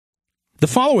The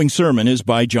following sermon is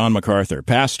by John MacArthur,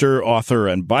 pastor, author,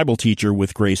 and Bible teacher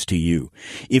with Grace to You.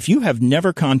 If you have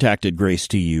never contacted Grace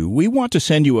to You, we want to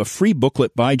send you a free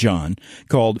booklet by John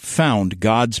called Found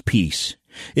God's Peace.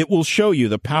 It will show you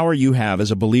the power you have as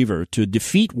a believer to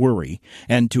defeat worry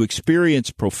and to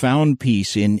experience profound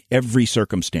peace in every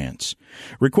circumstance.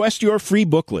 Request your free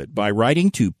booklet by writing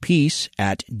to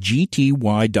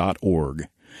peace@gty.org.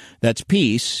 That's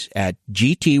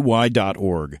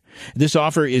peace@gty.org. This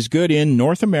offer is good in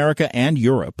North America and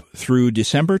Europe through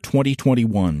December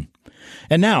 2021.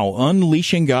 And now,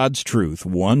 unleashing God's truth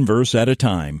one verse at a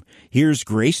time, here's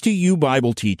Grace to You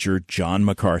Bible teacher John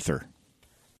MacArthur.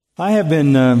 I have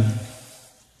been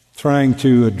trying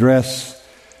to address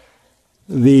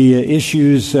the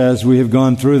issues as we have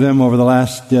gone through them over the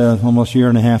last almost year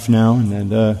and a half now,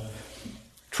 and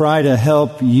try to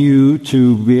help you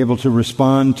to be able to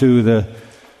respond to the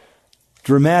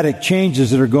dramatic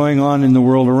changes that are going on in the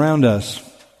world around us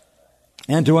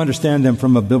and to understand them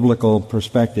from a biblical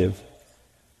perspective.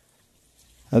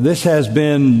 This has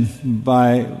been,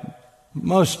 by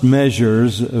most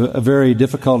measures, a very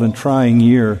difficult and trying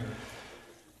year.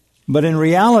 But in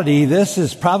reality, this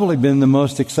has probably been the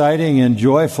most exciting and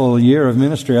joyful year of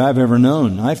ministry I've ever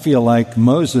known. I feel like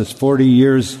Moses, 40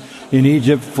 years in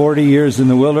Egypt, 40 years in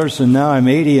the wilderness, and now I'm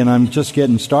 80 and I'm just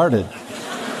getting started.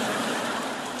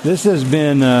 This has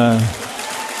been I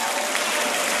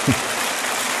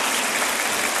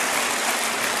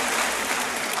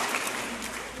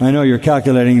know you're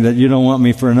calculating that you don't want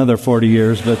me for another 40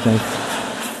 years, but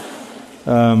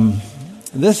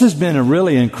this has been a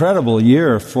really incredible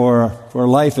year for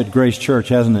life at Grace Church,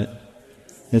 hasn't it?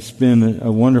 It's been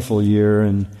a wonderful year,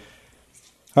 and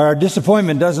our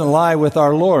disappointment doesn't lie with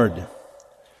our Lord.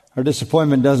 Our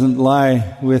disappointment doesn't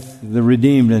lie with the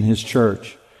redeemed in His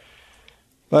church.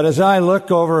 But as I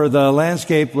look over the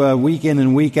landscape week in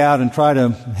and week out and try to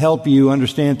help you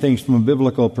understand things from a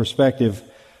biblical perspective,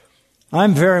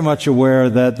 I'm very much aware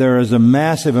that there is a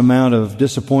massive amount of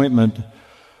disappointment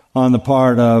on the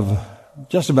part of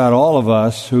just about all of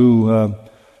us who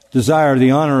desire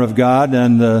the honor of God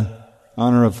and the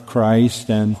honor of Christ,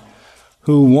 and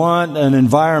who want an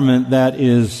environment that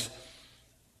is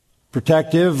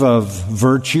protective of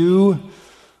virtue,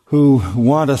 who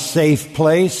want a safe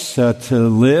place to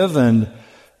live and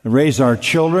raise our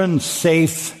children,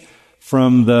 safe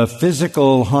from the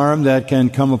physical harm that can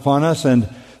come upon us, and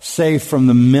safe from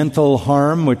the mental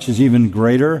harm, which is even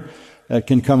greater, that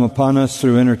can come upon us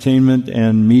through entertainment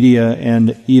and media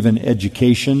and even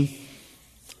education.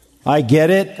 I get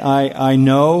it. I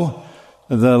know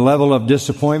the level of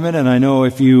disappointment, and I know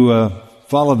if you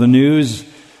follow the news,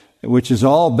 which is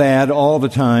all bad all the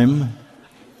time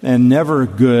and never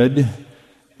good,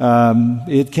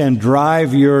 it can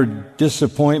drive your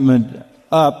disappointment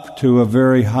up to a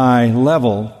very high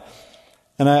level.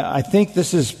 And I think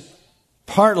this is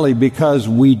partly because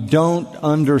we don't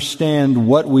understand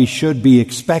what we should be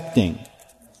expecting.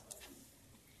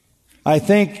 I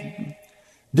think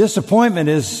disappointment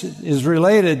is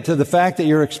related to the fact that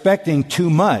you're expecting too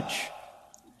much.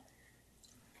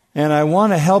 And I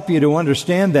want to help you to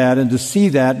understand that and to see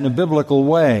that in a biblical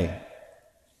way.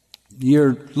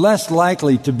 You're less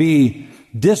likely to be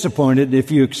disappointed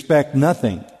if you expect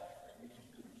nothing.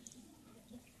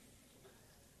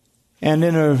 And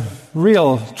in a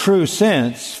real, true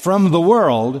sense, from the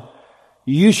world,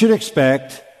 you should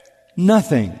expect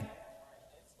nothing.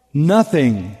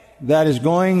 Nothing that is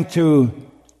going to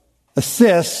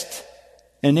assist,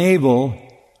 enable,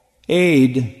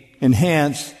 aid,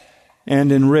 enhance,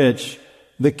 and enrich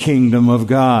the kingdom of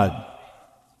God.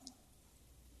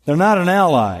 They're not an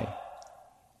ally.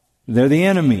 They're the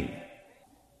enemy.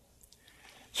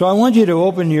 So I want you to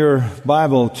open your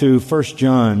Bible to 1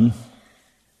 John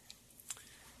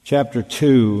chapter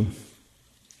 2.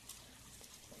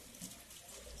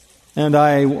 And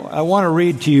I want to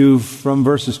read to you from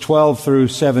verses 12 through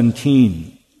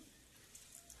 17.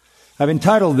 I've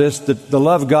entitled this, The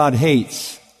Love God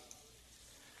Hates.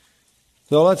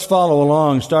 So let's follow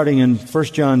along, starting in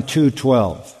 1 John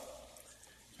 2:12.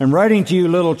 I'm writing to you,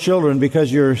 little children,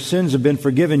 because your sins have been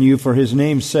forgiven you for His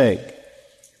name's sake.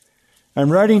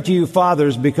 I'm writing to you,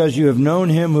 fathers, because you have known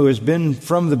Him who has been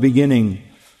from the beginning.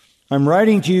 I'm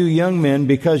writing to you, young men,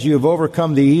 because you have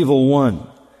overcome the evil one.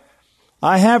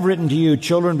 I have written to you,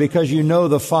 children, because you know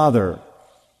the Father.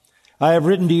 I have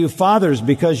written to you, fathers,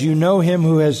 because you know Him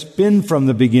who has been from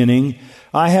the beginning.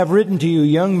 I have written to you,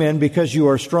 young men, because you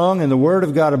are strong and the word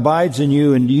of God abides in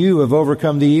you, and you have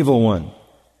overcome the evil one.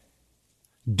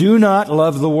 Do not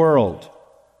love the world,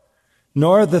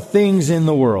 nor the things in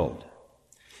the world.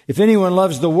 If anyone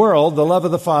loves the world, the love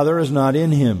of the Father is not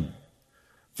in him.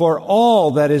 For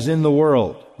all that is in the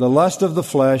world, the lust of the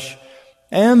flesh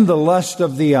and the lust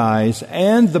of the eyes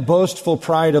and the boastful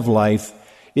pride of life,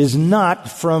 is not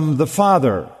from the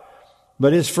Father,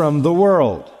 but is from the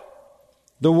world.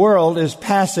 The world is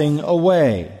passing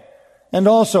away, and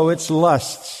also its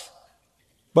lusts.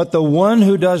 But the one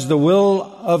who does the will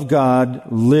of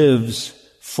God lives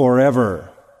forever.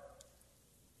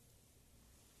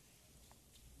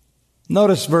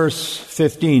 Notice verse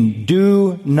 15.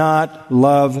 Do not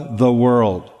love the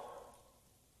world.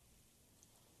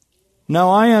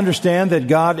 Now I understand that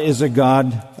God is a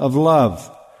God of love.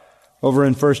 Over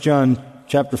in 1 John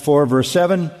chapter 4, verse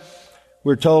 7,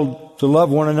 we're told to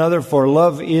love one another, for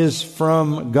love is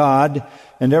from God,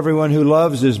 and everyone who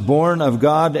loves is born of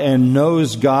God and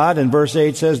knows God. And verse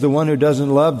 8 says, the one who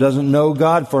doesn't love doesn't know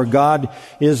God, for God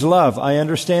is love. I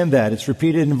understand that. It's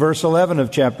repeated in verse 11 of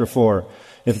chapter 4.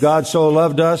 If God so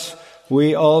loved us,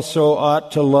 we also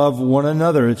ought to love one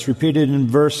another. It's repeated in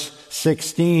verse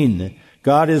 16.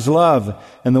 God is love,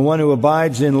 and the one who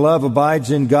abides in love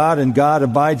abides in God, and God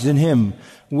abides in him.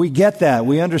 We get that.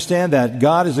 We understand that.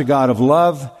 God is a God of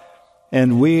love,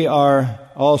 and we are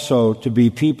also to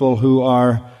be people who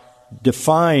are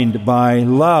defined by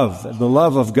love. The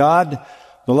love of God,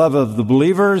 the love of the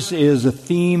believers, is a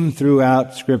theme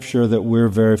throughout Scripture that we're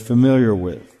very familiar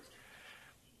with.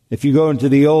 If you go into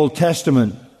the Old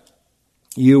Testament,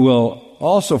 you will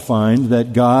also find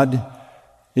that God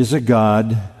is a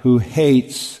God who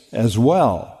hates as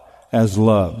well as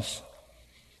loves.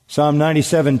 Psalm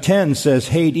 97:10 says,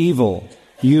 hate evil,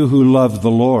 you who love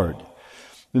the Lord.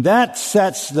 That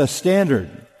sets the standard.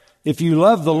 If you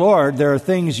love the Lord, there are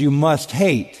things you must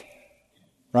hate,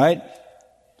 right? I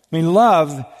mean,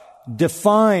 love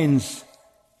defines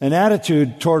an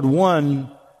attitude toward one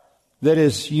that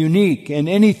is unique, and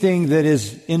anything that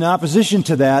is in opposition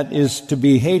to that is to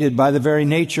be hated by the very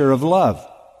nature of love.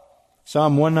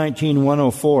 Psalm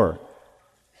 119:104.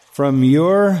 From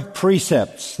your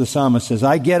precepts, the psalmist says,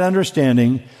 I get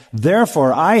understanding,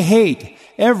 therefore I hate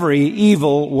every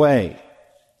evil way.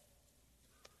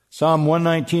 Psalm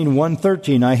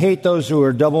 119:113. I hate those who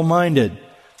are double-minded,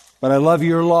 but I love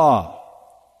your law.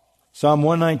 Psalm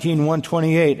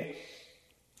 119:128.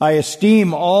 I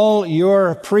esteem all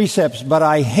your precepts, but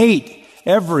I hate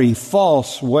every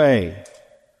false way.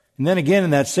 And then again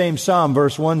in that same psalm,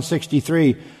 verse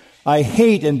 163, I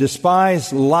hate and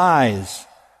despise lies,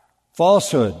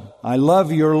 falsehood. I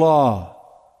love your law.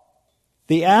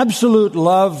 The absolute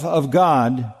love of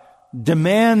God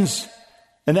demands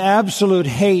an absolute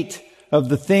hate of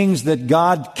the things that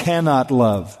God cannot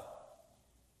love.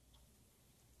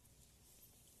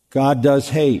 God does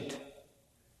hate.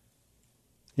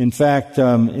 In fact,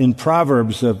 in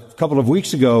Proverbs, a couple of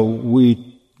weeks ago,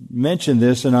 we mentioned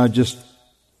this, and I'll just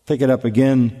pick it up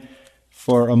again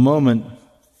for a moment.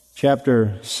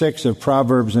 Chapter 6 of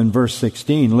Proverbs and verse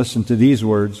 16. Listen to these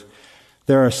words.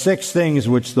 There are 6 things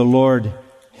which the Lord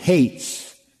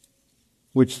hates,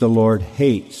 which the Lord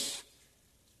hates.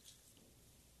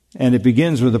 And it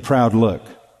begins with a proud look,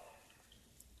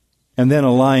 and then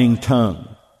a lying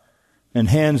tongue, and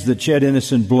hands that shed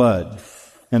innocent blood,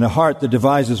 and a heart that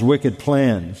devises wicked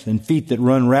plans, and feet that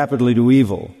run rapidly to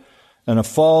evil, and a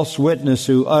false witness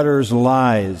who utters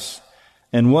lies,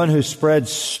 and one who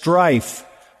spreads strife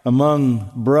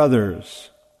among brothers.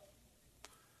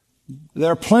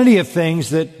 There are plenty of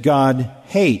things that God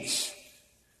hates.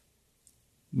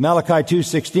 Malachi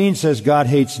 2:16 says God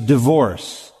hates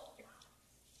divorce.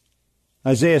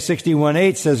 Isaiah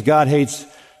 61:8 says God hates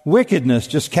wickedness,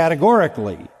 just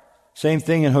categorically. Same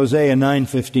thing in Hosea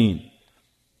 9:15.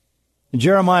 In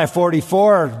Jeremiah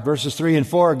 44, verses 3 and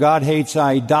 4, God hates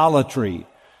idolatry,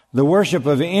 the worship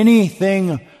of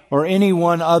anything or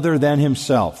anyone other than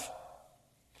himself.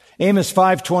 Amos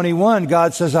 5:21,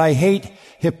 God says, I hate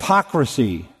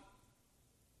hypocrisy.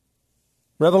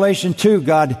 Revelation 2,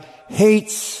 God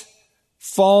hates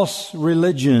false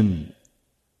religion.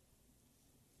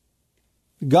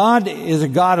 God is a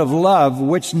God of love,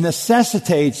 which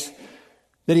necessitates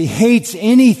that he hates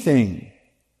anything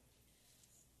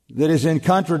that is in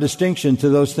contradistinction to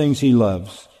those things he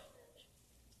loves.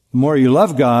 The more you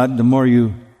love God, the more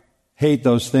you hate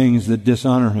those things that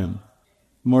dishonor him.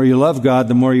 The more you love God,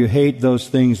 the more you hate those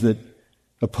things that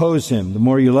oppose him. The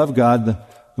more you love God,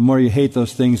 the more you hate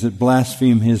those things that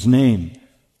blaspheme his name.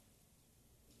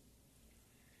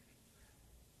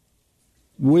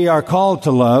 We are called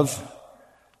to love,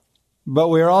 but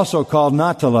we are also called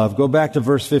not to love. Go back to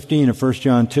verse 15 of 1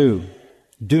 John 2.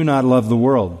 Do not love the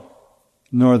world,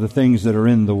 nor the things that are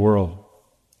in the world.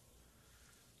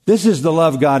 This is the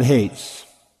love God hates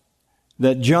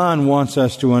that John wants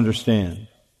us to understand.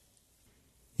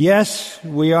 Yes,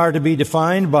 we are to be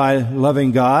defined by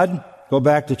loving God. Go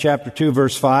back to chapter 2,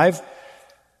 verse 5.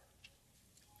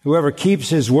 Whoever keeps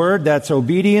His word, that's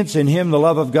obedience. In Him the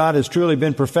love of God has truly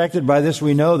been perfected. By this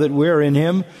we know that we're in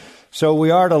Him. So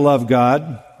we are to love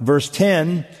God. Verse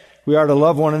 10, we are to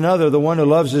love one another. The one who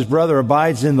loves his brother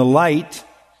abides in the light.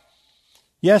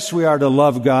 Yes, we are to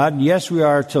love God. Yes, we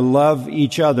are to love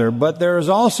each other. But there is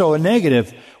also a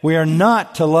negative. We are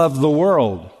not to love the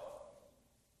world.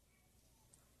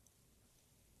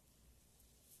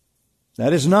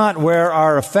 That is not where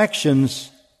our affections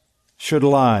should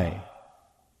lie.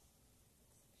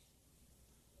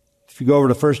 If you go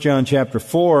over to 1 John chapter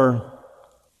 4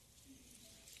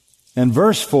 and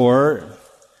verse 4,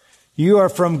 you are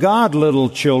from God, little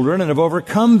children, and have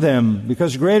overcome them,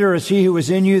 because greater is He who is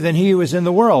in you than he who is in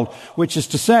the world. Which is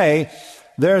to say,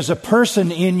 there's a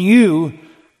person in you,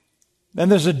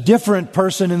 and there's a different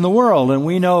person in the world, and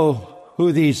we know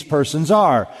who these persons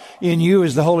are. In you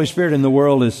is the Holy Spirit, in the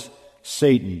world is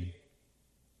Satan.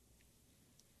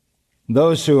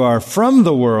 Those who are from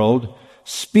the world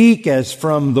speak as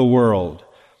from the world,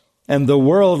 and the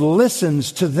world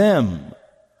listens to them.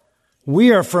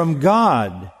 We are from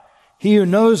God. He who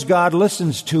knows God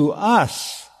listens to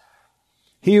us.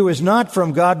 He who is not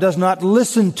from God does not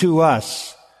listen to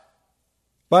us.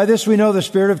 By this we know the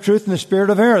spirit of truth and the spirit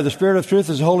of error. The spirit of truth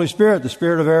is the Holy Spirit. The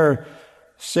spirit of error,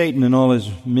 Satan and all his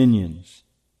minions.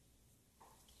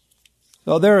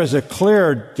 So there is a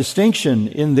clear distinction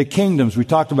in the kingdoms. We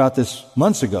talked about this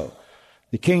months ago.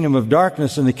 The kingdom of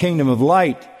darkness and the kingdom of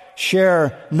light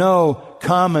share no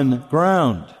common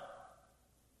ground.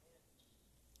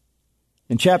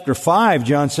 In chapter 5,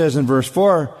 John says in verse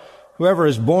 4, whoever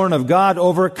is born of God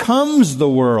overcomes the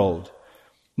world.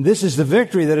 This is the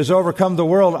victory that has overcome the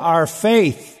world, our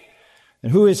faith.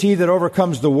 And who is he that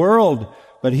overcomes the world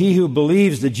but he who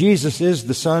believes that Jesus is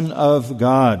the Son of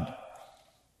God?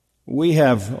 We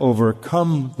have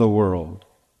overcome the world.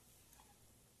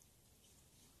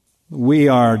 We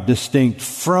are distinct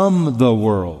from the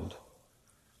world.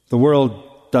 The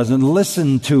world doesn't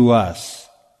listen to us.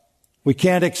 We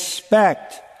can't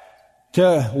expect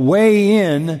to weigh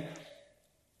in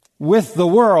with the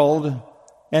world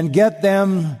and get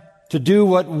them to do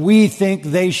what we think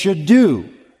they should do.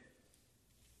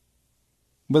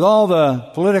 With all the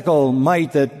political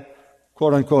might that,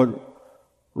 quote unquote,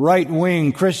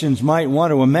 right-wing Christians might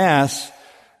want to amass,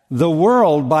 the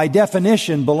world, by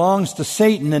definition, belongs to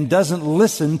Satan and doesn't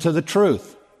listen to the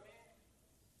truth.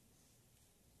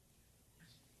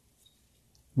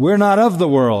 We're not of the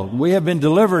world. We have been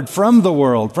delivered from the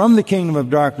world, from the kingdom of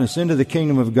darkness into the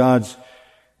kingdom of God's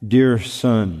dear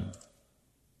Son.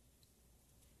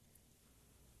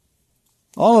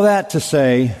 All of that to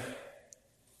say,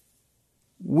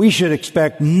 we should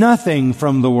expect nothing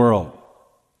from the world.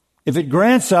 If it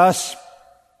grants us,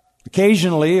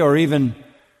 occasionally or even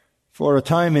for a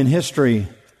time in history,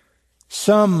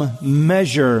 some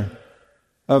measure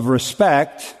of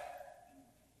respect,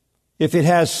 if it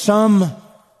has some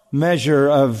measure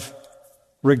of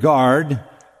regard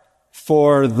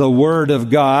for the Word of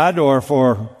God or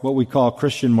for what we call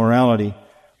Christian morality,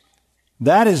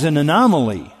 that is an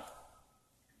anomaly.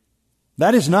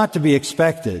 That is not to be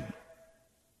expected.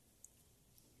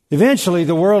 Eventually,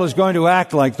 the world is going to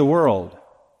act like the world.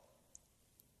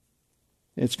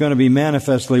 It's going to be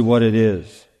manifestly what it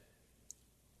is.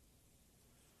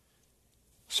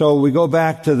 So we go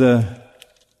back to the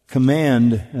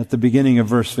command at the beginning of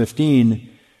verse 15,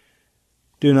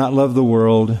 do not love the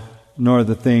world, nor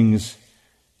the things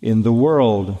in the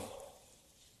world.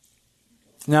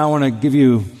 Now I want to give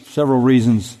you several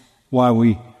reasons why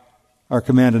we are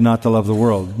commanded not to love the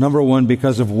world. Number one,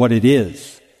 because of what it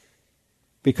is.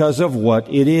 Because of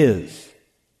what it is.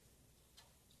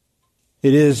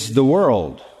 It is the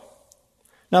world.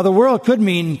 Now the world could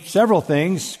mean several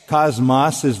things.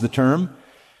 Cosmos is the term.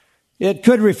 It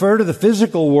could refer to the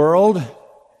physical world.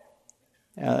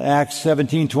 Acts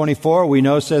 17:24, we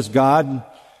know, says God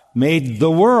made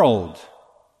the world,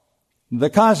 the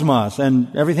cosmos,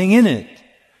 and everything in it.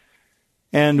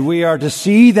 And we are to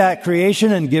see that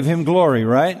creation and give Him glory,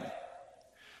 right?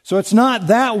 So it's not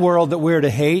that world that we're to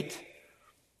hate.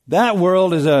 That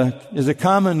world is a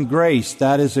common grace.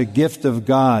 That is a gift of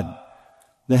God.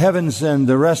 The heavens and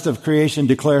the rest of creation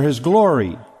declare His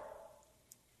glory.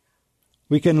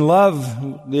 We can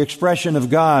love the expression of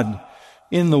God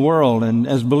in the world, and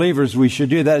as believers we should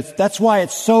do that. That's why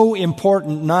it's so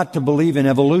important not to believe in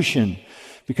evolution,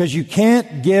 because you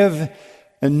can't give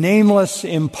a nameless,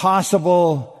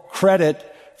 impossible credit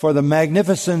for the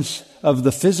magnificence of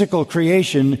the physical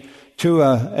creation to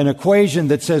an equation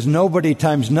that says nobody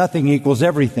times nothing equals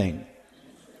everything.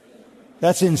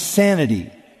 That's insanity.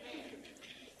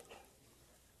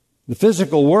 The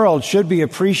physical world should be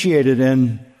appreciated,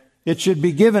 and it should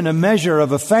be given a measure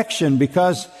of affection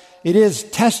because it is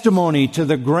testimony to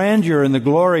the grandeur and the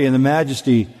glory and the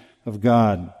majesty of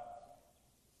God.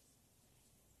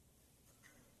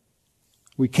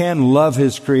 We can love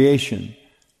His creation.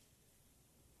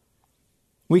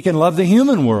 We can love the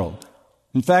human world.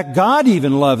 In fact, God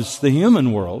even loves the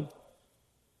human world.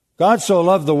 God so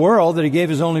loved the world that He gave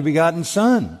His only begotten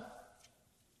Son.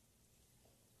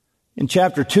 In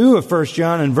chapter 2 of 1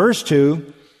 John and verse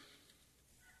 2,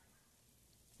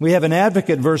 we have an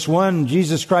advocate, verse 1,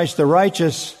 Jesus Christ the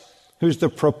righteous, who's the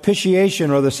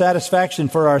propitiation or the satisfaction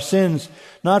for our sins,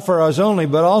 not for us only,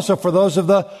 but also for those of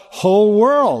the whole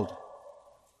world.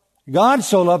 God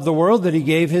so loved the world that He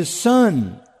gave His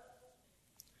Son.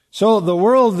 So the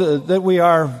world that we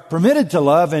are permitted to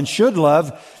love and should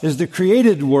love is the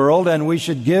created world, and we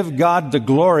should give God the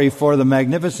glory for the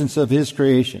magnificence of His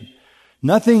creation.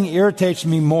 Nothing irritates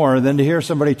me more than to hear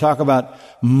somebody talk about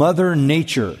Mother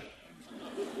Nature.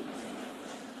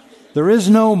 There is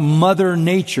no Mother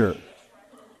Nature.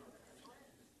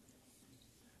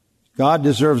 God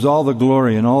deserves all the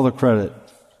glory and all the credit.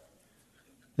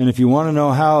 And if you want to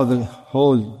know how the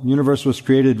whole universe was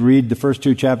created, read the first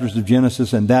 2 chapters of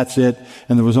Genesis, and that's it.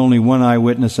 And there was only one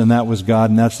eyewitness, and that was God,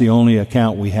 and that's the only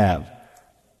account we have.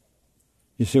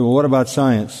 You say, well, what about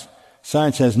science?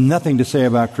 Science has nothing to say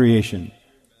about creation.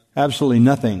 Absolutely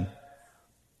nothing.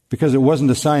 Because it wasn't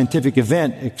a scientific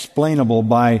event explainable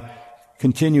by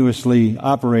continuously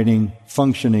operating,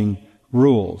 functioning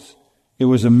rules. It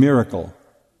was a miracle.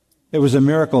 It was a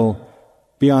miracle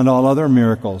beyond all other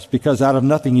miracles, because out of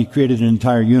nothing He created an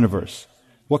entire universe.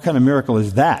 What kind of miracle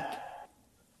is that?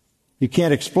 You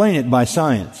can't explain it by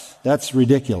science. That's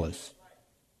ridiculous.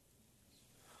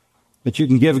 But you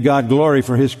can give God glory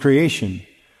for His creation.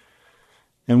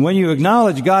 And when you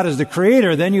acknowledge God as the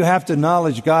Creator, then you have to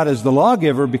acknowledge God as the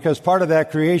lawgiver, because part of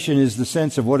that creation is the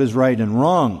sense of what is right and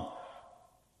wrong.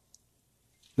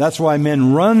 That's why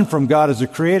men run from God as a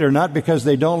creator, not because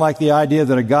they don't like the idea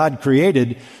that a God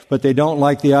created, but they don't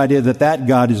like the idea that that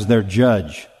God is their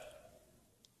judge.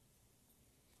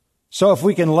 So if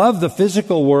we can love the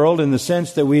physical world in the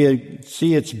sense that we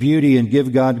see its beauty and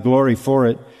give God glory for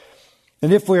it,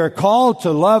 and if we are called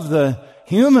to love the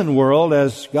human world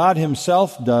as God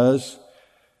Himself does,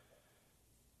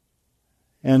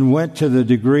 and went to the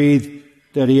degree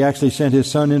that He actually sent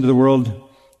His Son into the world,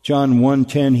 John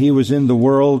 1:10, He was in the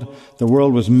world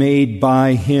was made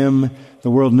by Him,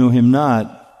 the world knew Him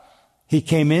not. He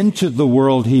came into the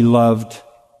world He loved.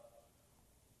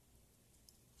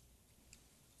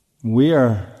 We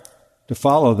are to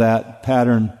follow that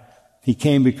pattern. He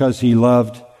came because He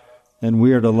loved, and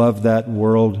we are to love that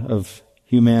world of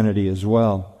humanity as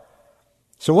well.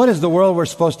 So what is the world we're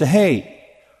supposed to hate?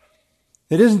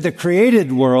 It isn't the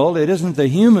created world, it isn't the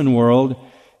human world,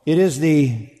 it is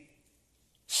the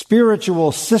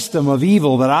spiritual system of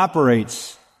evil that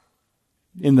operates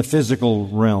in the physical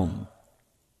realm.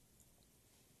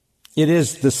 It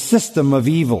is the system of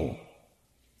evil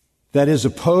that is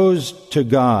opposed to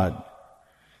God.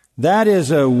 That is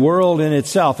a world in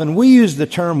itself. And we use the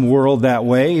term world that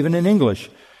way, even in English.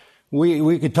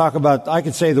 We could talk about, I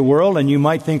could say the world and you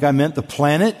might think I meant the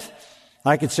planet.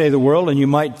 I could say the world and you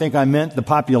might think I meant the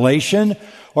population.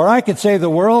 Or I could say the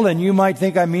world and you might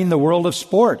think I mean the world of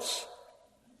sports,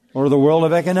 or the world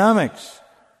of economics,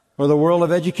 or the world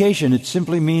of education. It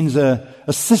simply means a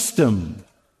system,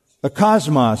 a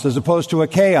cosmos, as opposed to a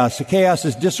chaos. A chaos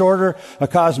is disorder, a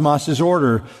cosmos is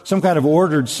order, some kind of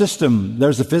ordered system.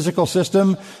 There's a physical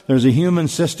system, there's a human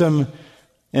system,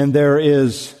 and there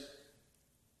is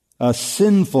a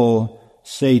sinful,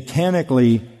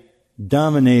 satanically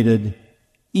dominated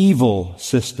evil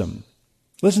system.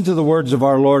 Listen to the words of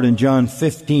our Lord in John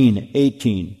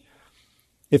 15:18.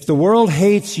 If the world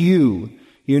hates you,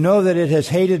 you know that it has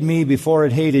hated me before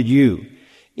it hated you.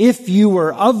 If you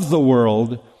were of the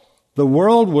world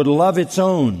would love its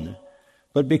own.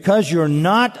 But because you're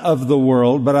not of the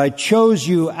world, but I chose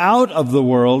you out of the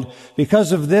world,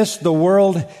 because of this the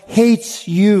world hates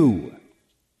you.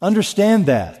 Understand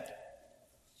that.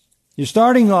 You're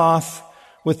starting off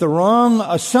with the wrong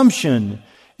assumption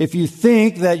if you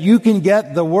think that you can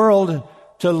get the world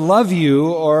to love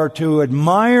you or to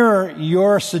admire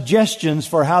your suggestions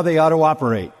for how they ought to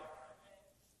operate.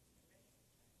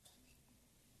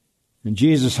 In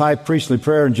Jesus' high priestly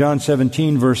prayer in John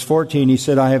 17, verse 14, He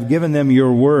said, I have given them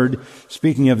your word,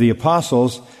 speaking of the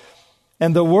apostles,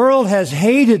 and the world has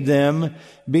hated them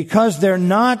because they're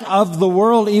not of the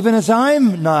world, even as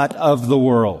I'm not of the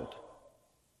world.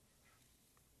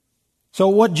 So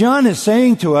what John is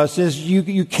saying to us is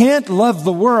you can't love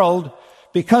the world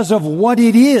because of what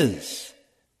it is.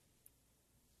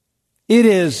 It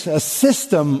is a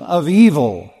system of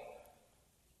evil,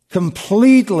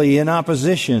 completely in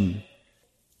opposition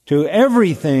to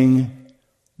everything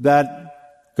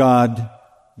that God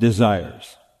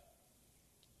desires.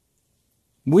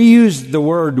 We use the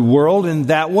word world in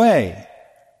that way.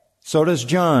 So does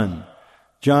John.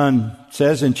 John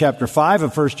says in chapter 5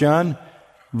 of 1 John,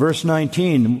 verse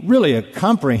 19, really a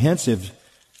comprehensive,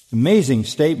 amazing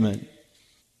statement.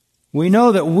 We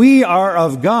know that we are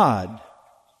of God,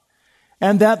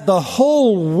 and that the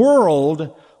whole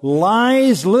world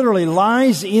literally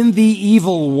lies in the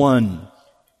evil one.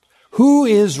 Who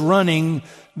is running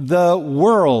the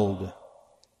world,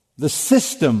 the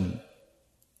system?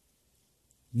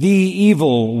 The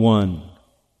evil one.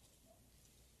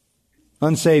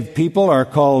 Unsaved people are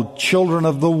called children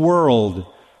of the world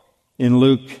in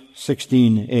Luke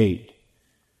 16:8.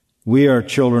 We are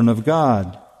children of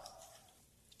God.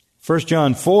 1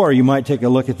 John 4, you might take a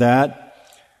look at that.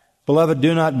 Beloved,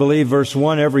 do not believe, verse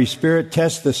 1, every spirit.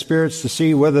 Test the spirits to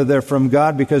see whether they're from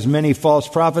God, because many false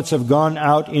prophets have gone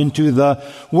out into the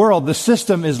world. The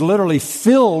system is literally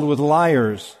filled with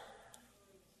liars.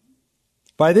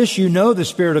 By this you know the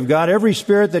Spirit of God. Every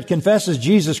spirit that confesses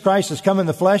Jesus Christ has come in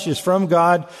the flesh is from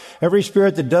God. Every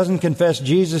spirit that doesn't confess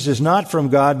Jesus is not from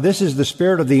God. This is the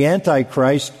spirit of the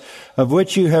Antichrist, of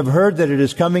which you have heard that it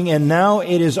is coming, and now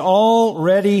it is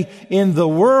already in the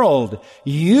world.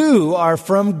 You are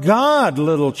from God,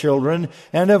 little children,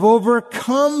 and have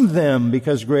overcome them,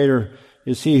 because greater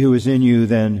is He who is in you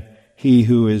than he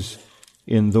who is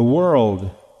in the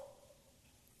world.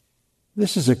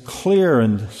 This is a clear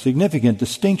and significant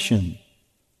distinction.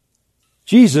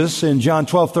 Jesus, in John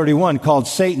 12:31, called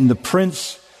Satan the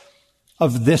prince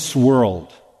of this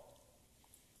world.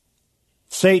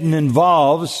 Satan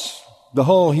involves the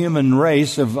whole human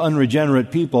race of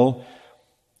unregenerate people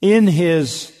in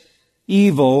his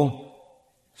evil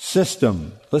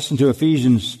system. Listen to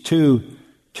Ephesians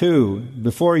 2:2.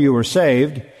 Before you were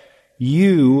saved,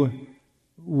 you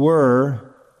were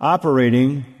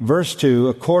operating, verse 2,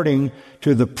 according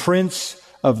to the prince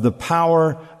of the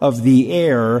power of the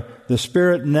air, the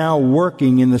spirit now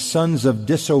working in the sons of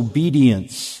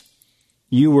disobedience.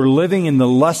 You were living in the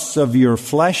lusts of your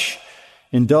flesh,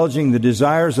 indulging the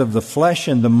desires of the flesh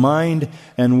and the mind,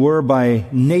 and were by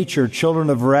nature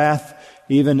children of wrath,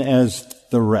 even as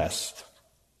the rest.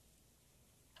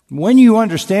 When you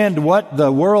understand what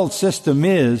the world system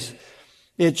is,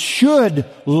 it should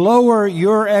lower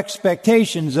your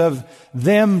expectations of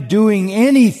them doing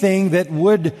anything that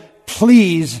would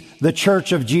please the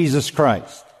Church of Jesus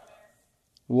Christ.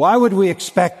 Why would we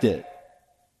expect it?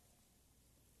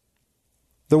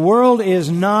 The world is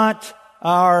not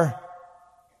our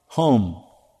home.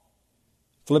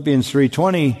 Philippians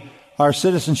 3:20, our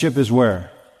citizenship is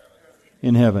where?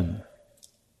 In heaven.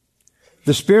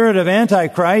 The spirit of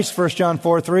Antichrist, 1 John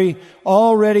 4:3,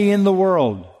 already in the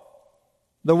world.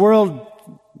 The world,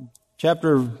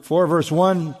 chapter 4, verse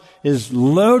 1, is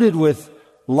loaded with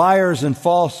liars and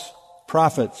false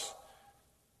prophets.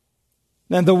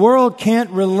 And the world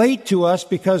can't relate to us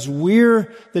because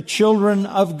we're the children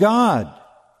of God.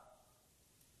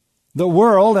 The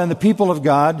world and the people of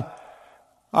God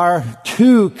are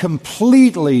two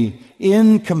completely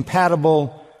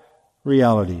incompatible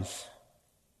realities.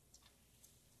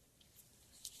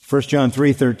 1 John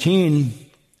 3:13,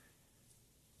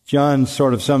 John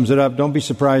sort of sums it up. Don't be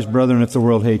surprised, brethren, if the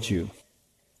world hates you.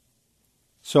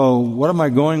 So where am I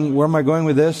going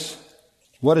with this?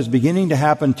 What is beginning to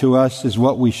happen to us is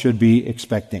what we should be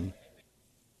expecting.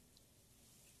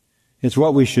 It's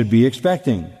what we should be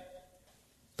expecting.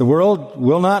 The world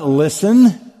will not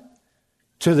listen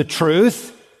to the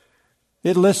truth.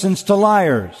 It listens to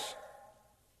liars.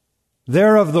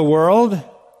 They're of the world.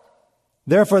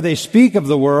 Therefore they speak of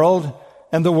the world,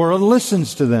 and the world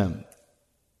listens to them.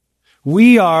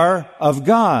 We are of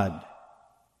God.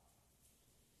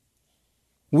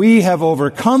 We have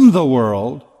overcome the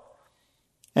world,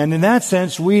 and in that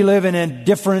sense, we live in a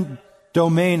different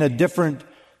domain, a different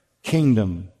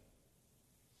kingdom.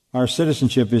 Our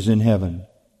citizenship is in heaven.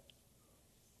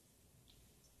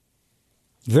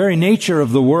 The very nature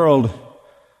of the world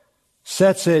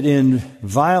sets it in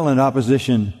violent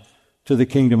opposition to the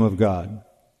kingdom of God.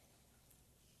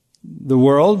 The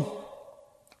world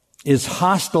is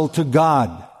hostile to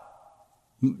God.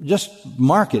 Just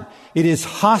mark it. It is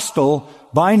hostile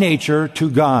by nature to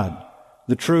God,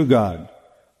 the true God.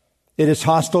 It is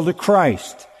hostile to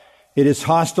Christ. It is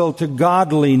hostile to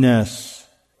godliness.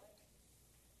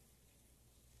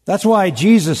 That's why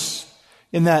Jesus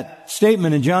in that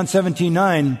statement in John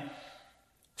 17:9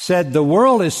 said, the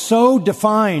world is so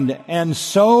defined and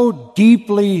so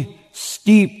deeply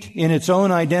steeped in its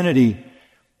own identity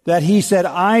that he said,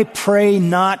 I pray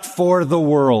not for the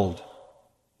world.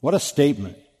 What a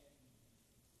statement.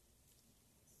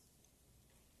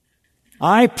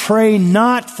 I pray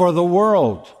not for the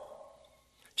world.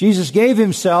 Jesus gave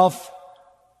himself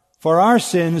for our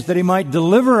sins that he might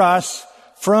deliver us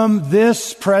from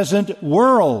this present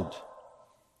world.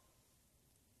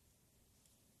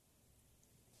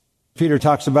 Peter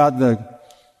talks about the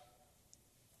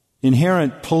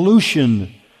inherent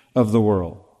pollution of the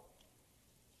world.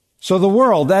 So the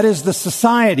world, that is the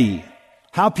society,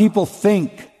 how people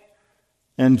think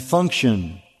and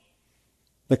function,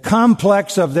 the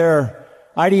complex of their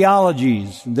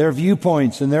ideologies, their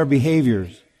viewpoints, and their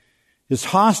behaviors, is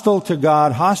hostile to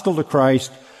God, hostile to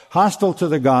Christ, hostile to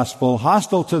the gospel,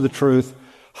 hostile to the truth,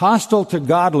 hostile to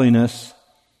godliness.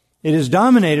 It is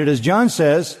dominated, as John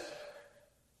says,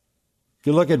 if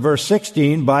you look at verse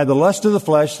 16, by the lust of the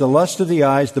flesh, the lust of the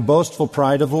eyes, the boastful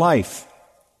pride of life.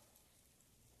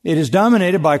 It is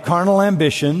dominated by carnal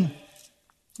ambition.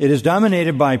 It is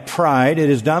dominated by pride.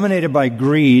 It is dominated by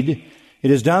greed.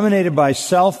 It is dominated by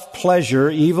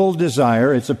self-pleasure, evil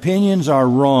desire. Its opinions are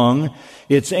wrong.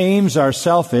 Its aims are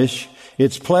selfish.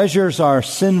 Its pleasures are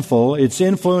sinful. Its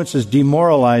influence is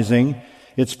demoralizing.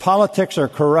 Its politics are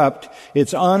corrupt.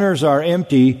 Its honors are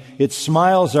empty. Its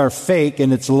smiles are fake.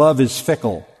 And its love is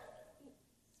fickle.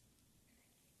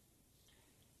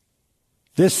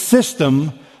 This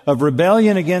system of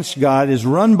rebellion against God is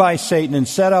run by Satan and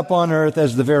set up on earth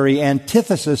as the very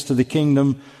antithesis to the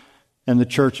kingdom and the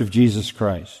church of Jesus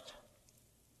Christ.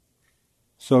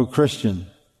 So, Christian,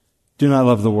 do not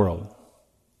love the world.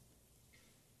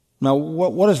 Now,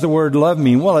 what does the word love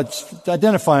mean? Well, it's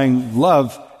identifying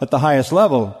love at the highest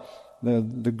level.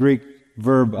 The Greek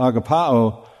verb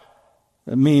agapao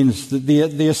means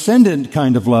the ascendant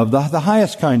kind of love, the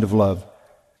highest kind of love.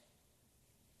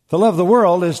 To love the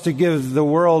world is to give the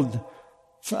world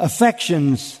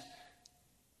affections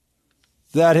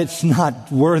that it's not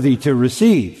worthy to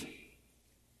receive.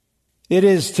 It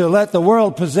is to let the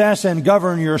world possess and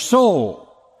govern your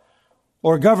soul,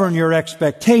 or govern your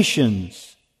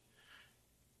expectations,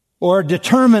 or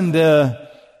determine the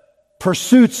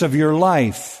pursuits of your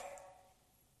life.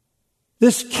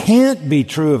 This can't be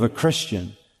true of a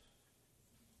Christian.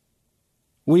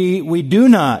 We do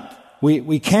not,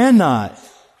 we cannot,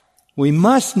 we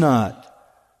must not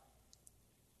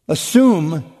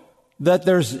assume that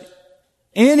there's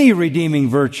any redeeming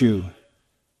virtue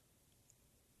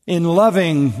in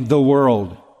loving the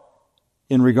world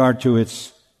in regard to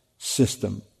its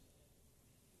system.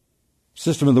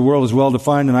 System of the world is well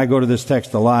defined, and I go to this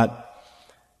text a lot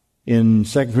in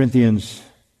 2 Corinthians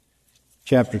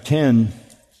chapter 10,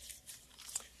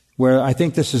 where I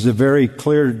think this is a very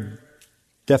clear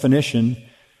definition.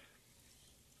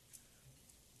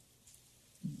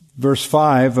 Verse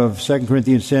 5 of 2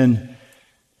 Corinthians 10,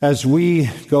 as we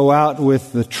go out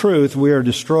with the truth, we are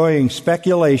destroying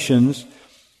speculations.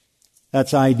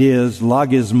 That's ideas,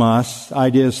 logismos,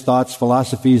 ideas, thoughts,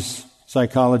 philosophies,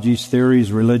 psychologies,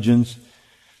 theories, religions,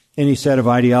 any set of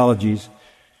ideologies.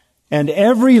 And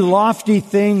every lofty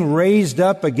thing raised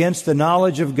up against the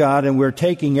knowledge of God, and we're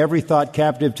taking every thought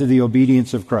captive to the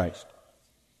obedience of Christ.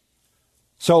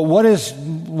 So what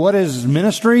is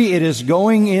ministry? It is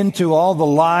going into all the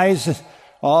lies,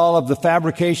 all of the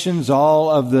fabrications, all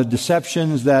of the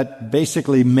deceptions that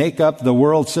basically make up the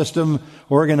world system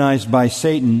organized by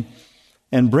Satan,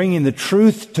 and bringing the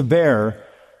truth to bear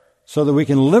so that we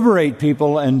can liberate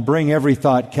people and bring every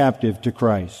thought captive to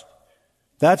Christ.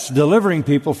 That's delivering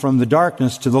people from the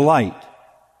darkness to the light,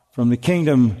 from the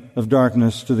kingdom of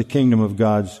darkness to the kingdom of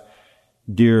God's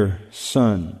dear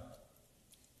Son.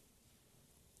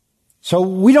 So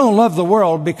we don't love the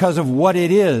world because of what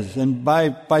it is. And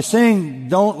by saying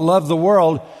don't love the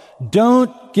world,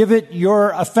 don't give it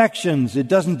your affections. It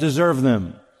doesn't deserve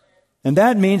them. And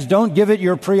that means don't give it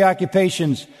your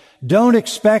preoccupations. Don't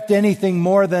expect anything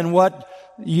more than what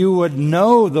you would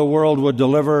know the world would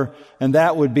deliver, and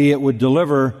that would be it would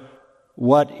deliver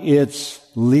what its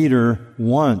leader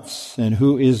wants. And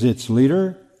who is its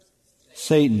leader?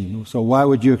 Satan. So why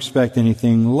would you expect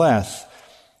anything less?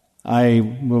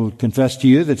 I will confess to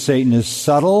you that Satan is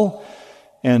subtle,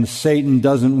 and Satan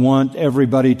doesn't want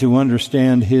everybody to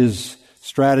understand his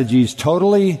strategies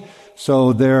totally,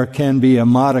 so there can be a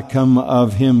modicum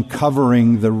of him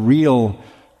covering the real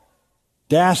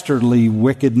dastardly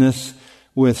wickedness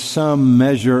with some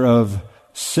measure of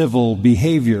civil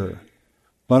behavior.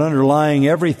 But underlying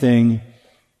everything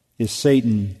is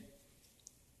Satan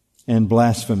and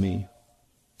blasphemy.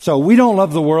 So we don't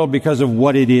love the world because of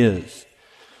what it is.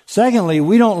 Secondly,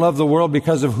 we don't love the world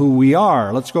because of who we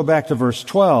are. Let's go back to verse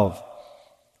 12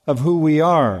 of who we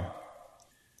are.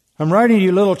 I'm writing to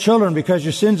you, little children, because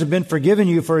your sins have been forgiven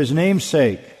you for His name's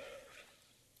sake.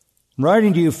 I'm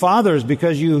writing to you, fathers,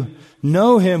 because you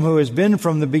know Him who has been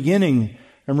from the beginning.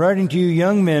 I'm writing to you,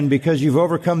 young men, because you've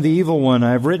overcome the evil one.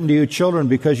 I have written to you, children,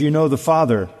 because you know the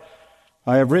Father.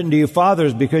 I have written to you,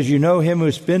 fathers, because you know Him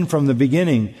who's been from the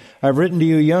beginning. I have written to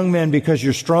you, young men, because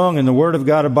you're strong and the Word of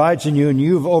God abides in you and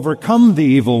you've overcome the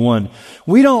evil one.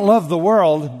 We don't love the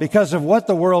world because of what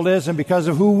the world is and because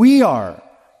of who we are.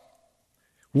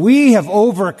 We have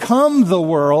overcome the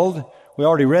world. We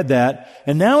already read that.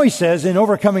 And now he says, in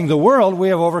overcoming the world, we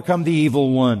have overcome the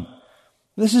evil one.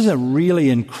 This is a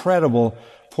really incredible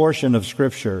portion of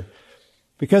Scripture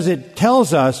because it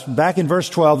tells us, back in verse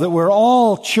 12, that we're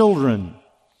all children.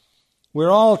 We're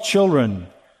all children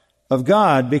of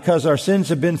God because our sins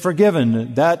have been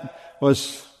forgiven. That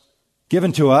was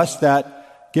given to us,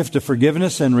 that gift of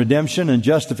forgiveness and redemption and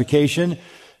justification.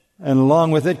 And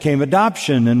along with it came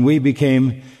adoption, and we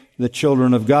became the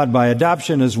children of God by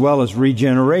adoption as well as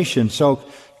regeneration. So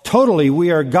totally, we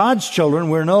are God's children.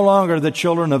 We're no longer the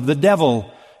children of the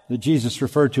devil that Jesus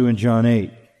referred to in John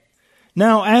 8.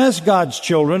 Now, as God's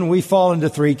children, we fall into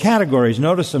three categories.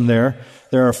 Notice them there.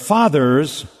 There are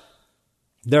fathers,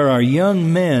 there are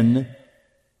young men,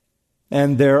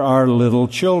 and there are little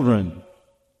children.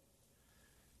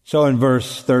 So in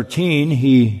verse 13,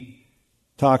 he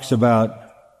talks about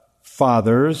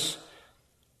fathers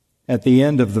at the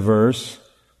end of the verse,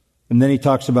 and then he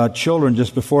talks about children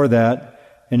just before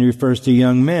that, and he refers to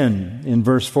young men. In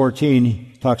verse 14,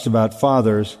 he talks about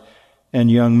fathers and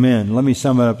young men. Let me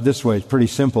sum it up this way. It's pretty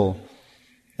simple.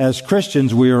 As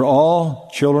Christians, we are all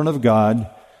children of God.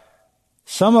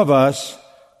 Some of us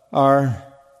are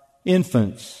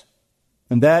infants,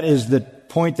 and that is the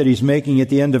point that he's making at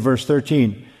the end of verse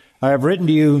 13. I have written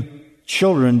to you,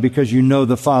 children, because you know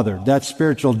the Father. That's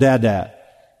spiritual dada.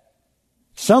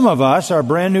 Some of us are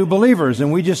brand new believers,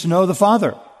 and we just know the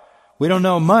Father. We don't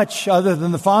know much other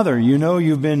than the Father. You know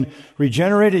you've been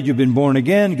regenerated, you've been born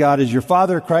again, God is your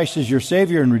Father, Christ is your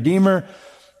Savior and Redeemer.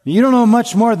 You don't know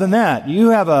much more than that. You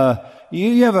have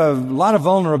a lot of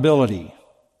vulnerability.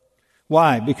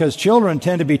 Why? Because children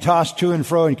tend to be tossed to and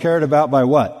fro and carried about by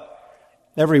what?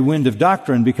 Every wind of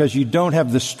doctrine, because you don't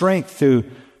have the strength to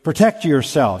protect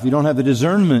yourself. You don't have the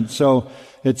discernment, so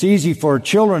it's easy for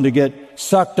children to get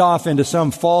sucked off into some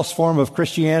false form of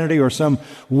Christianity or some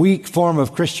weak form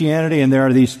of Christianity, and there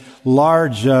are these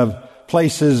large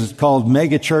places called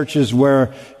mega churches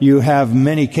where you have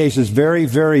many cases very,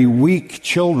 very weak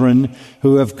children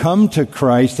who have come to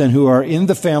Christ and who are in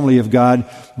the family of God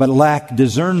but lack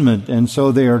discernment, and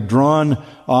so they are drawn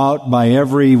out by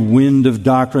every wind of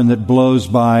doctrine that blows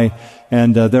by,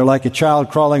 and they're like a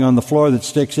child crawling on the floor that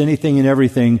sticks anything and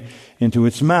everything into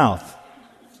its mouth.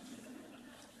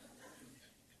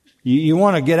 You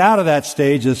want to get out of that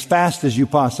stage as fast as you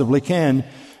possibly can,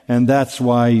 and that's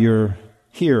why you're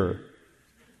here.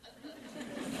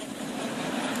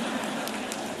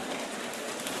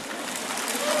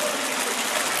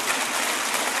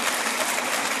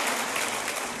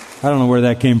 I don't know where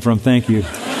that came from. Thank you.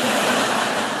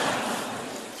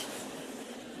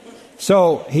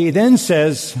 So he then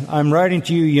says, I'm writing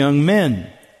to you, young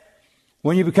men.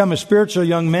 When you become a spiritual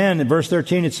young man, in verse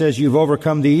 13 it says, you've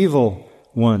overcome the evil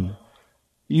one.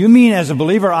 You mean as a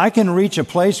believer, I can reach a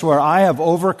place where I have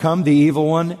overcome the evil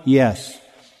one? Yes.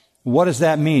 What does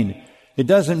that mean? It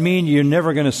doesn't mean you're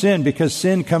never going to sin, because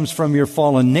sin comes from your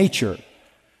fallen nature.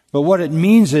 But what it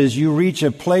means is you reach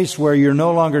a place where you're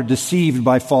no longer deceived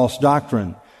by false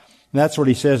doctrine. That's what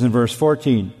he says in verse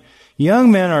 14.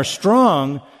 Young men are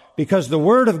strong because the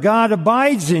Word of God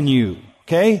abides in you.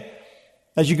 Okay?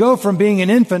 As you go from being an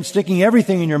infant, sticking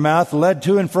everything in your mouth, led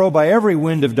to and fro by every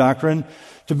wind of doctrine,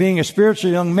 to being a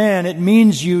spiritual young man, it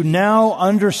means you now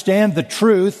understand the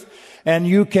truth and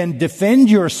you can defend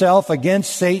yourself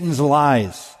against Satan's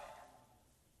lies.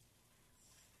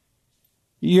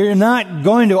 You're not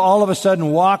going to all of a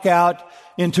sudden walk out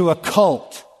into a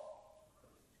cult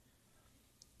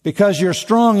because you're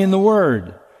strong in the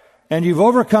Word and you've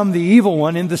overcome the evil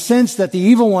one, in the sense that the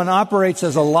evil one operates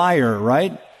as a liar,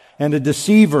 right? And a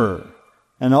deceiver.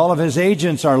 And all of his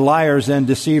agents are liars and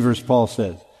deceivers, Paul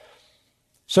says.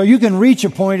 So you can reach a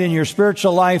point in your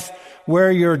spiritual life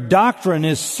where your doctrine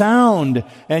is sound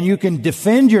and you can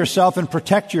defend yourself and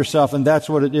protect yourself, and that's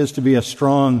what it is to be a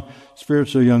strong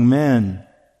spiritual young man.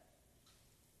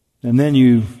 And then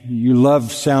you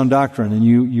love sound doctrine and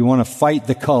you want to fight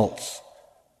the cults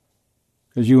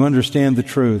because you understand the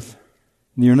truth.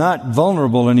 You're not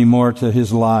vulnerable anymore to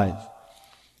his lies.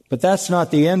 But that's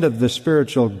not the end of the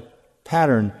spiritual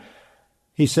pattern.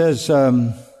 He says,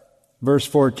 verse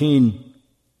 14,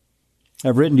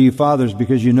 I've written to you fathers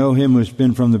because you know him who's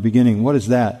been from the beginning. What is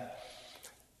that?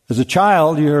 As a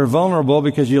child, you're vulnerable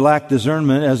because you lack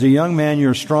discernment. As a young man,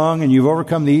 you're strong and you've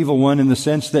overcome the evil one in the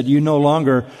sense that you no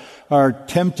longer are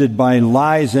tempted by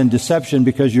lies and deception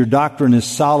because your doctrine is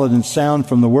solid and sound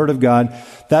from the Word of God.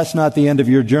 That's not the end of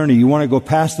your journey. You want to go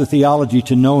past the theology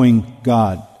to knowing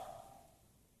God.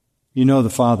 You know the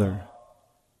Father.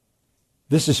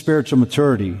 This is spiritual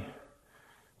maturity,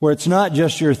 where it's not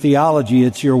just your theology,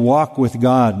 it's your walk with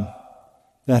God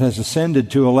that has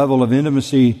ascended to a level of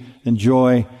intimacy and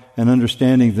joy and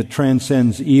understanding that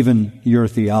transcends even your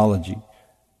theology.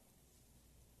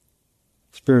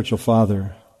 Spiritual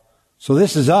Father. So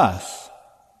this is us.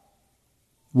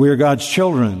 We're God's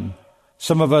children.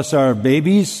 Some of us are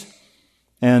babies,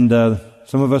 and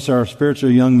some of us are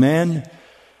spiritual young men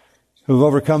who've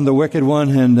overcome the wicked one,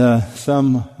 and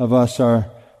some of us are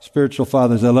spiritual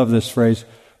fathers. I love this phrase,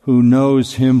 who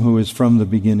knows him who is from the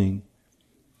beginning.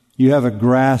 You have a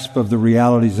grasp of the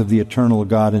realities of the eternal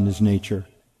God and his nature.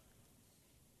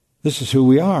 This is who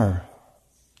we are.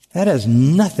 That has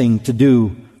nothing to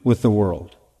do with the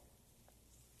world.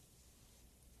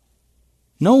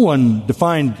 No one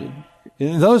defined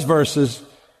in those verses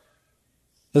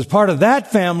as part of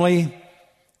that family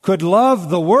could love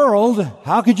the world.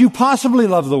 How could you possibly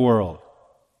love the world?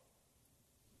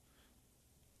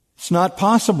 It's not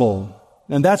possible.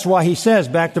 And that's why he says,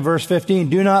 back to verse 15,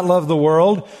 do not love the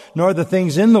world, nor the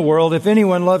things in the world. If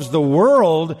anyone loves the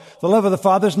world, the love of the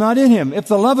Father is not in him. If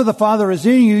the love of the Father is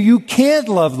in you, you can't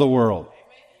love the world.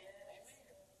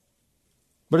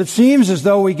 But it seems as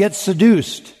though we get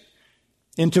seduced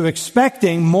into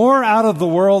expecting more out of the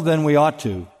world than we ought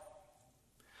to.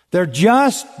 They're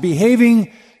just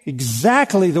behaving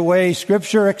exactly the way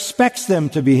Scripture expects them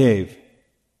to behave.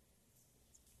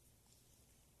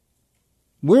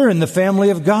 We're in the family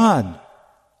of God.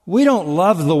 We don't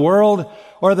love the world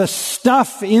or the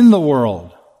stuff in the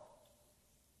world.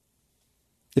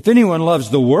 If anyone loves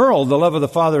the world, the love of the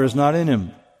Father is not in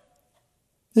him.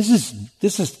 This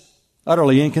is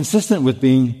utterly inconsistent with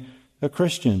being a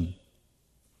Christian.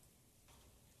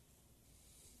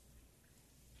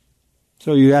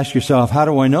 So you ask yourself, how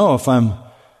do I know if I'm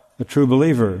a true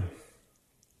believer?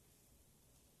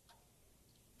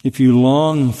 If you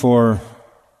long for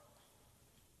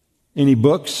any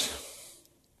books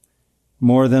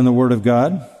more than the Word of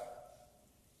God,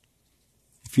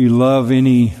 if you love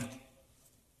any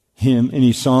hymn,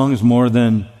 any songs more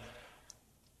than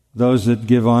those that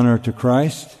give honor to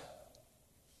Christ,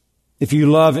 if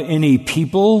you love any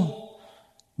people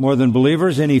more than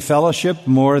believers, any fellowship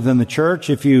more than the church,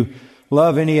 if you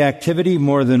love any activity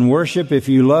more than worship, if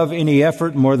you love any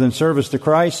effort more than service to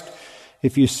Christ,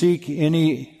 if you seek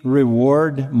any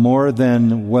reward more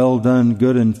than well done,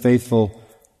 good and faithful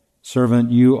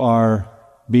servant, you are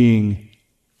being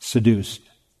seduced.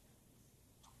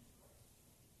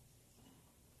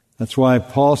 That's why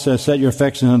Paul says, set your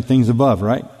affection on things above,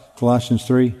 right? Colossians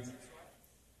 3.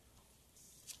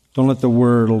 Don't let the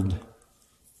world,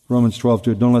 Romans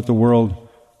 12:2, don't let the world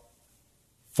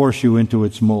force you into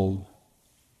its mold.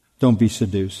 Don't be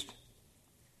seduced.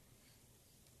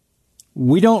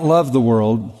 We don't love the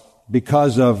world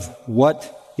because of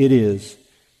what it is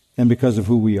and because of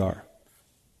who we are.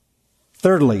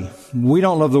 Thirdly, we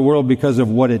don't love the world because of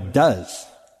what it does.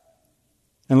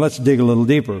 And let's dig a little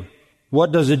deeper.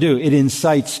 What does it do? It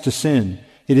incites to sin.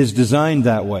 It is designed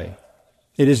that way.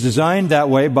 It is designed that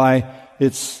way by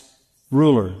its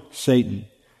ruler, Satan.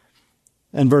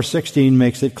 And verse 16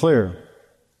 makes it clear.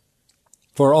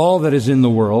 For all that is in the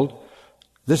world,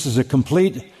 this is a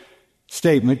complete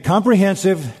statement,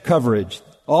 comprehensive coverage.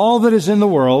 All that is in the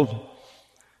world,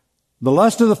 the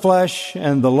lust of the flesh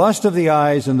and the lust of the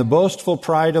eyes and the boastful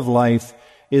pride of life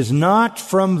is not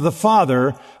from the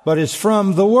Father, but is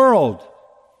from the world.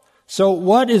 So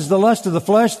what is the lust of the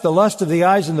flesh, the lust of the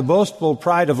eyes, and the boastful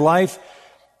pride of life?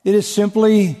 It is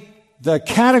simply the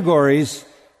categories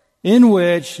in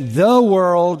which the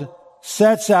world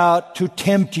sets out to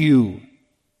tempt you.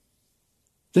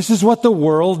 This is what the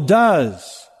world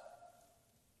does.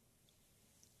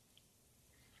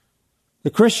 The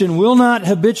Christian will not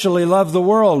habitually love the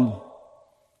world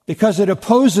because it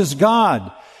opposes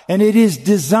God, and it is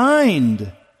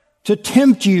designed to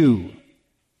tempt you.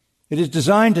 It is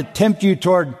designed to tempt you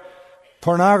toward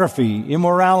pornography,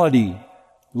 immorality,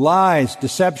 lies,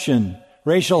 deception,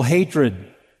 racial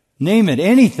hatred, name it,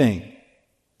 anything,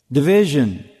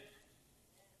 division.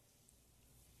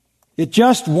 It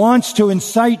just wants to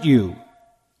incite you.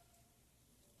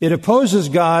 It opposes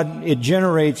God. It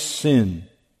generates sin.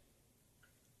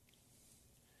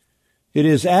 It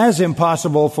is as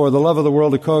impossible for the love of the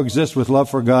world to coexist with love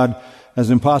for God as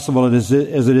impossible as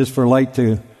it is for light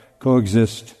to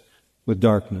coexist with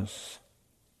darkness.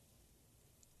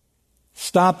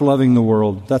 Stop loving the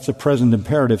world. That's a present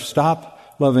imperative.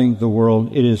 Stop loving the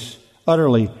world. It is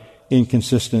utterly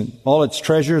inconsistent. All its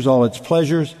treasures, all its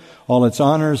pleasures, all its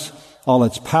honors, all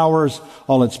its powers,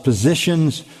 all its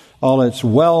positions, all its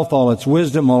wealth, all its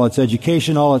wisdom, all its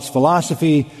education, all its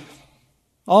philosophy,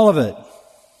 all of it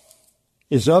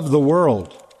is of the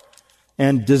world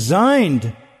and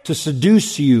designed to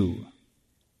seduce you.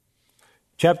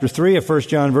 Chapter 3 of 1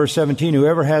 John, verse 17,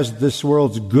 whoever has this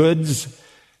world's goods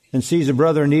and sees a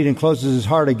brother in need and closes his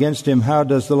heart against him, how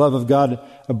does the love of God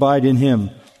abide in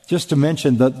him? Just to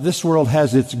mention that this world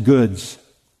has its goods.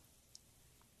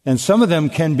 And some of them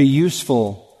can be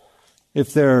useful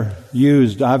if they're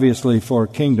used, obviously, for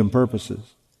kingdom purposes.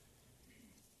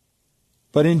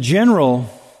 But in general,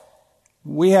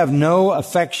 we have no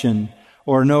affection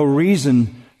or no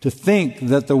reason to think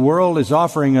that the world is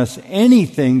offering us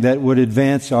anything that would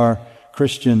advance our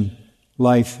Christian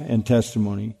life and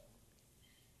testimony.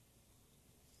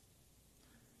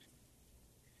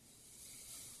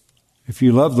 If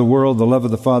you love the world, the love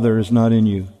of the Father is not in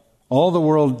you. All the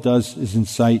world does is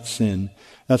incite sin.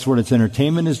 That's what its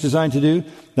entertainment is designed to do.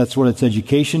 That's what its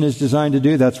education is designed to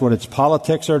do. That's what its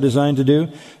politics are designed to do.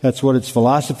 That's what its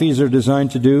philosophies are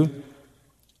designed to do.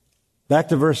 Back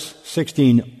to verse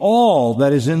 16. All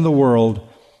that is in the world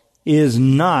is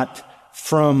not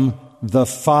from the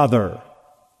Father.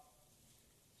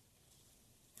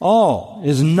 All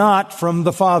is not from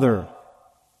the Father.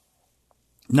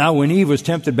 Now, when Eve was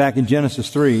tempted back in Genesis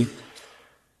 3,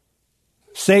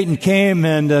 Satan came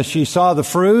and she saw the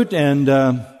fruit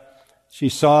and she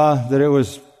saw that it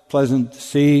was pleasant to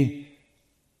see,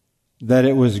 that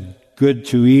it was good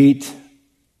to eat,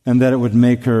 and that it would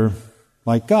make her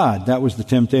like God. That was the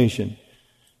temptation.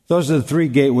 Those are the three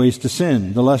gateways to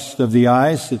sin. The lust of the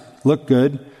eyes, it looked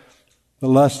good. The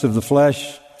lust of the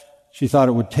flesh, she thought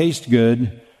it would taste good,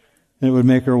 and it would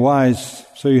make her wise.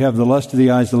 So you have the lust of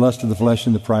the eyes, the lust of the flesh,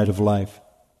 and the pride of life.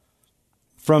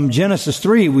 From Genesis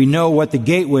 3, we know what the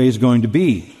gateway is going to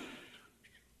be.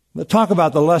 Let's talk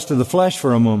about the lust of the flesh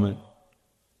for a moment.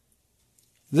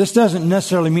 This doesn't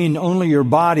necessarily mean only your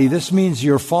body. This means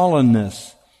your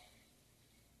fallenness.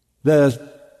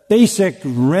 The basic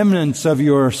remnants of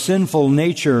your sinful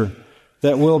nature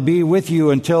that will be with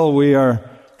you until we are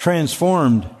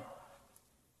transformed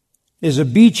is a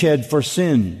beachhead for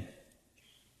sin.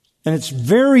 And it's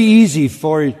very easy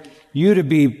for you to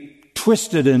be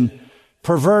twisted and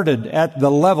perverted at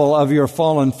the level of your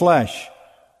fallen flesh.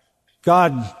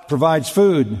 God provides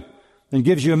food and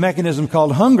gives you a mechanism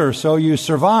called hunger, so you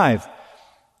survive.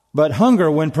 But hunger,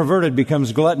 when perverted,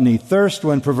 becomes gluttony. Thirst,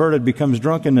 when perverted, becomes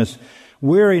drunkenness.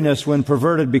 Weariness, when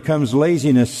perverted, becomes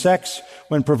laziness. Sex,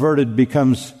 when perverted,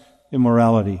 becomes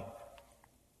immorality.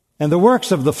 And the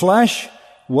works of the flesh,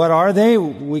 what are they?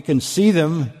 We can see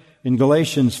them in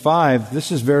Galatians 5.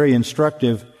 This is very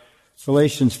instructive.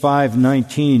 Galatians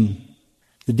 5:19.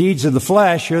 The deeds of the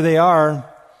flesh, here they are: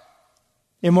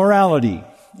 immorality,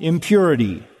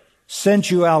 impurity,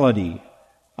 sensuality,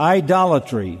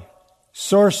 idolatry,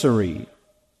 sorcery,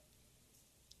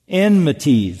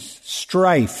 enmities,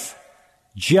 strife,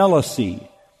 jealousy,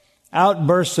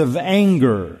 outbursts of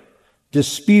anger,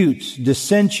 disputes,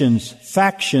 dissensions,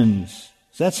 factions.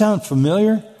 Does that sound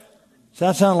familiar? Does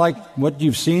that sound like what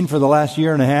you've seen for the last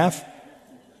year and a half?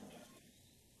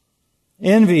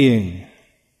 Envying,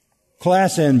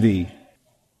 class envy,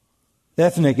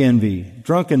 ethnic envy,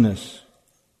 drunkenness,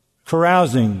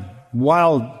 carousing,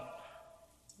 wild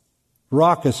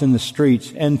raucous in the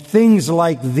streets, and things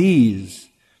like these,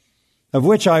 of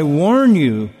which I warn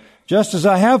you, just as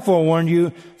I have forewarned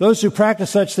you, those who practice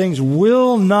such things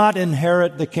will not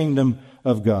inherit the kingdom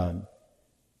of God.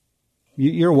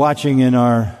 You're watching in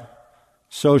our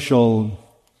social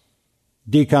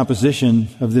decomposition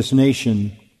of this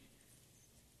nation,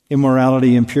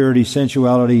 immorality, impurity,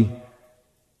 sensuality,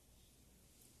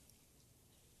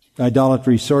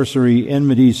 idolatry, sorcery,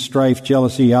 enmities, strife,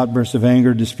 jealousy, outbursts of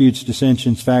anger, disputes,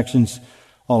 dissensions, factions,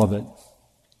 all of it.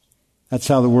 That's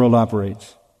how the world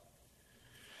operates.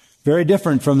 Very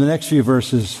different from the next few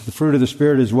verses. The fruit of the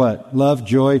Spirit is what? Love,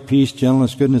 joy, peace,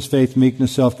 gentleness, goodness, faith,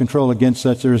 meekness, self-control. Against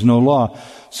such there is no law.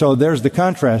 So there's the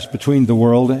contrast between the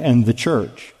world and the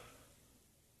church.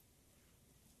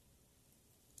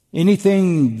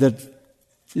 Anything that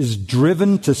is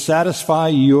driven to satisfy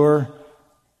your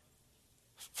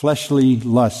fleshly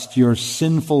lust, your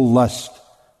sinful lust,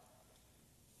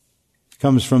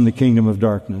 comes from the kingdom of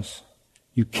darkness.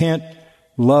 You can't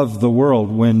love the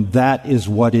world when that is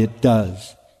what it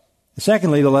does.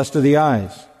 Secondly, the lust of the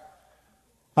eyes.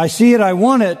 I see it, I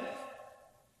want it.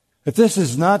 If this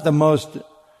is not the most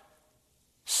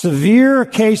severe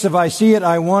case of I see it,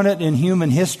 I want it in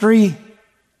human history,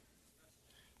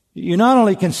 you not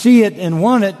only can see it and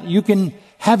want it, you can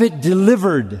have it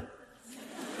delivered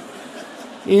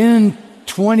in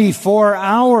 24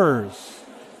 hours.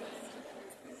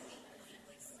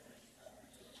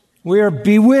 We are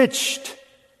bewitched.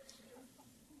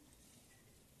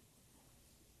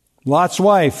 Lot's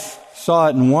wife saw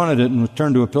it and wanted it and was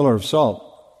turned to a pillar of salt.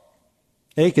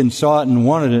 Achan saw it and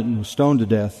wanted it and was stoned to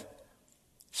death.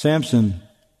 Samson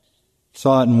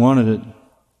saw it and wanted it,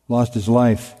 lost his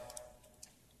life.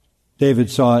 David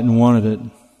saw it and wanted it.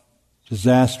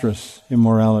 Disastrous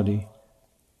immorality.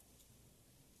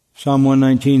 Psalm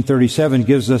 119:37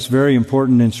 gives us very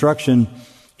important instruction.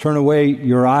 Turn away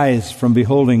your eyes from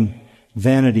beholding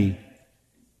vanity.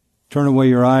 Turn away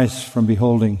your eyes from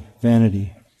beholding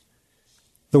vanity.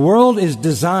 The world is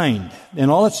designed, and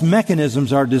all its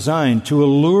mechanisms are designed to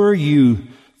allure you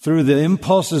through the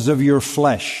impulses of your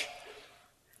flesh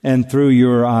and through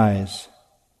your eyes.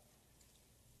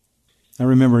 I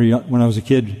remember when I was a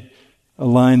kid, a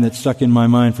line that stuck in my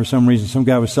mind for some reason. Some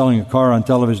guy was selling a car on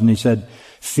television. He said,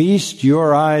 "Feast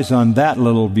your eyes on that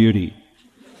little beauty."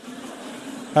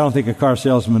 I don't think a car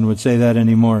salesman would say that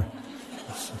anymore.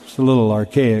 It's a little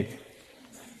archaic.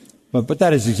 But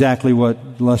that is exactly what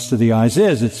lust of the eyes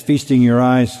is. It's feasting your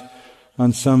eyes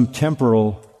on some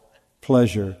temporal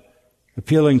pleasure,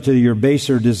 appealing to your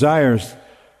baser desires.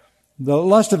 The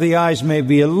lust of the eyes may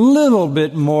be a little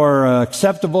bit more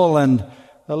acceptable and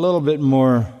a little bit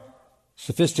more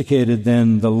sophisticated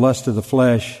than the lust of the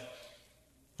flesh.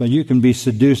 But you can be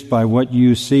seduced by what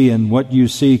you see, and what you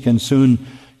see can soon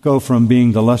go from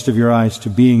being the lust of your eyes to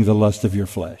being the lust of your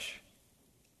flesh.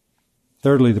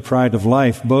 Thirdly, the pride of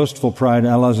life, boastful pride,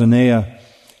 alazania.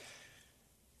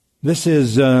 This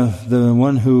is the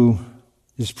one who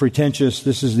is pretentious.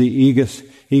 This is the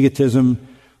egotism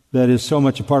that is so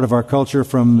much a part of our culture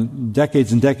from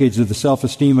decades and decades of the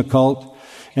self-esteem occult,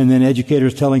 and then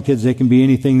educators telling kids they can be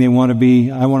anything they want to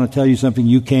be. I want to tell you something,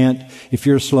 you can't. If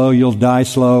you're slow, you'll die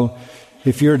slow.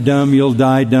 If you're dumb, you'll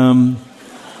die dumb.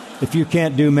 If you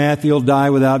can't do math, you'll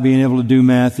die without being able to do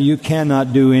math. You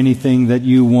cannot do anything that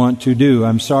you want to do.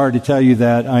 I'm sorry to tell you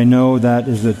that. I know that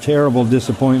is a terrible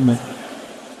disappointment.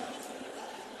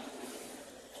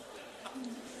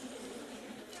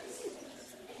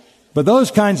 But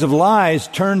those kinds of lies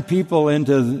turn people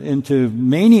into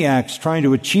maniacs trying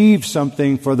to achieve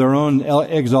something for their own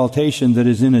exaltation that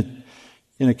is in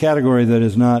a category that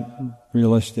is not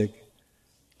realistic.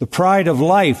 The pride of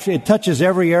life, it touches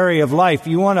every area of life.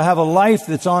 You want to have a life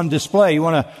that's on display. You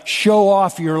want to show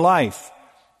off your life.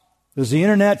 Does the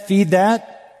internet feed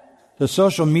that? Does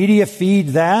social media feed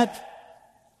that?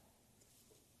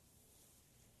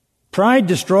 Pride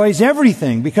destroys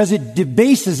everything because it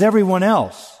debases everyone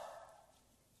else.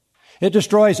 It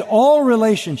destroys all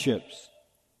relationships.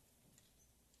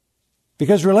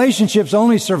 Because relationships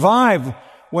only survive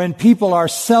when people are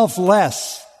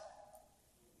selfless.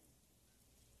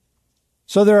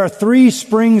 So there are three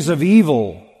springs of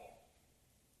evil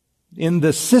in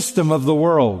the system of the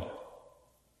world: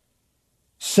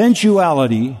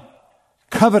 sensuality,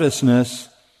 covetousness,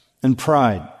 and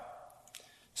pride.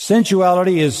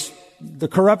 Sensuality is the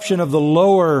corruption of the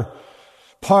lower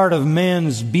part of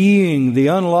man's being, the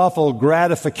unlawful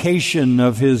gratification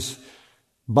of his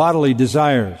bodily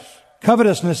desires.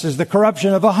 Covetousness is the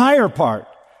corruption of a higher part,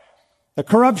 the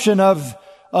corruption of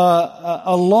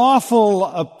a lawful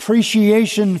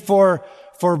appreciation for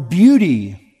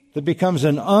beauty that becomes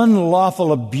an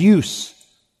unlawful abuse.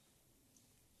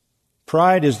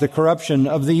 Pride is the corruption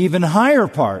of the even higher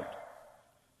part,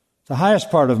 the highest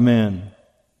part of man,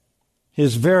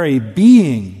 his very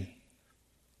being.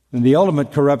 And the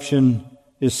ultimate corruption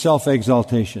is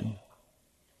self-exaltation.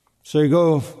 So you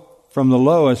go from the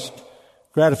lowest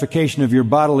gratification of your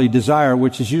bodily desire,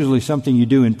 which is usually something you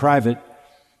do in private,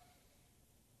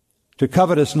 to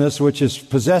covetousness, which is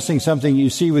possessing something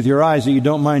you see with your eyes that you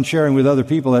don't mind sharing with other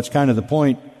people. That's kind of the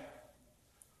point.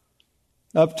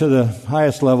 Up to the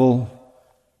highest level,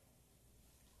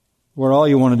 where all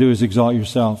you want to do is exalt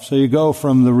yourself. So you go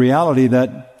from the reality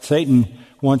that Satan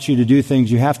wants you to do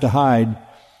things you have to hide.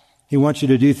 He wants you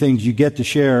to do things you get to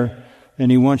share,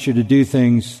 and he wants you to do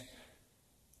things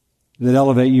that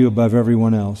elevate you above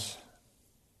everyone else.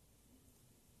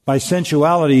 By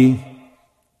sensuality,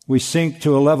 we sink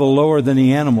to a level lower than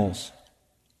the animals.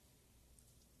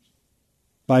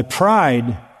 By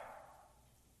pride,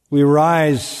 we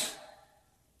rise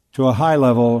to a high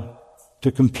level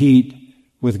to compete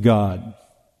with God.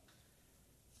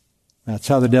 That's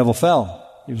how the devil fell.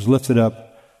 He was lifted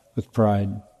up with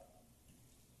pride.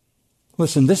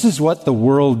 Listen, this is what the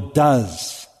world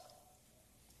does.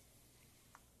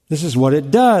 This is what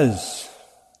it does.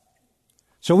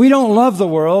 So we don't love the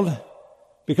world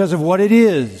because of what it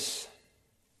is.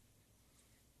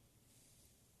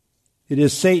 It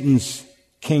is Satan's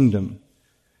kingdom.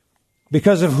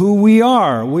 Because of who we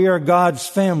are God's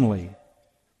family.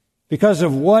 Because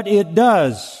of what it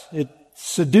does, it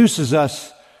seduces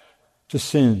us to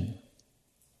sin.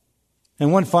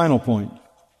 And one final point.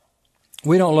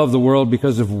 We don't love the world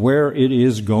because of where it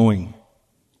is going.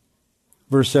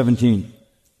 Verse 17.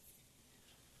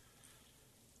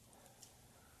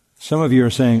 Some of you are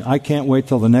saying, I can't wait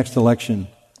till the next election.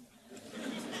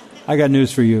 I got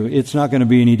news for you. It's not going to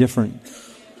be any different.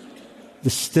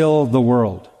 It's still the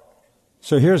world.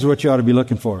 So here's what you ought to be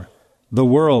looking for. The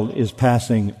world is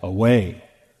passing away.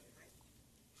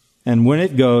 And when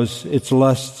it goes, its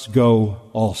lusts go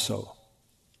also.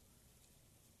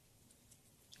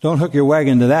 Don't hook your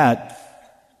wagon to that.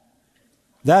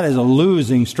 That is a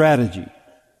losing strategy.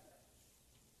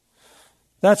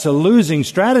 That's a losing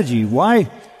strategy. Why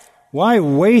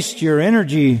waste your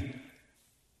energy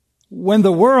when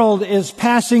the world is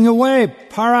passing away?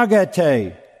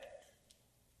 Paragate.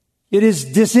 It is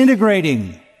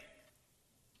disintegrating.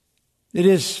 It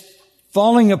is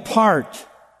falling apart.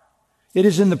 It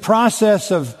is in the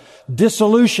process of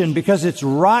dissolution because it's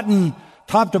rotten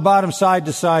top to bottom, side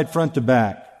to side, front to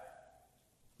back.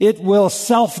 It will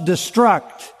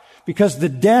self-destruct because the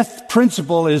death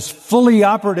principle is fully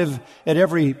operative at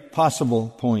every possible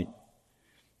point.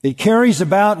 It carries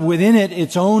about within it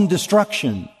its own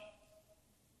destruction.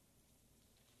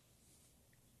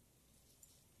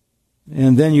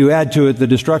 And then you add to it the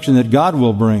destruction that God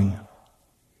will bring.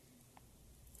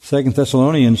 2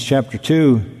 Thessalonians chapter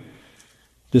 2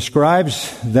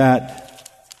 describes that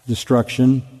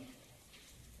destruction.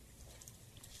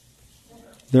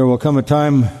 There will come a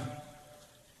time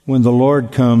when the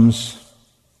Lord comes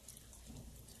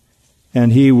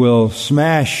and He will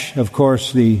smash, of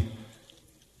course, the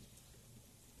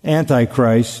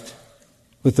Antichrist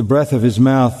with the breath of His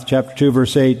mouth. Chapter 2,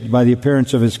 verse 8, by the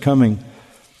appearance of His coming.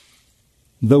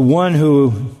 The one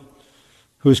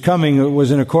whose coming was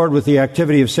in accord with the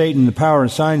activity of Satan, the power and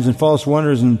signs and false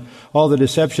wonders and all the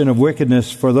deception of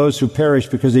wickedness for those who perish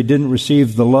because they didn't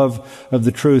receive the love of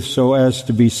the truth so as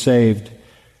to be saved.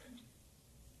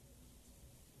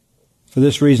 For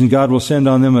this reason, God will send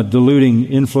on them a deluding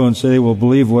influence so they will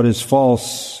believe what is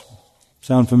false.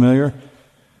 Sound familiar?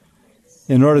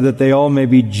 In order that they all may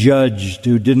be judged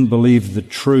who didn't believe the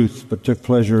truth but took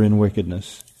pleasure in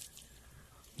wickedness.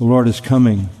 The Lord is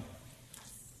coming.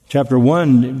 Chapter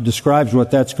 1 describes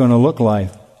what that's going to look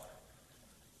like.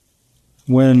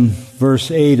 When verse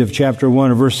 8 of chapter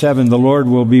 1 or verse 7, the Lord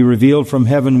will be revealed from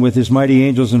heaven with His mighty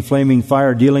angels in flaming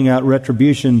fire, dealing out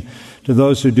retribution to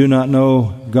those who do not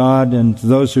know God and to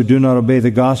those who do not obey the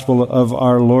gospel of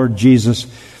our Lord Jesus.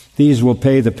 These will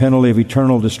pay the penalty of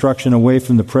eternal destruction away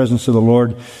from the presence of the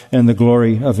Lord and the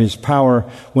glory of His power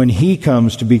when He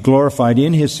comes to be glorified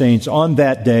in His saints on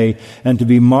that day and to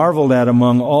be marveled at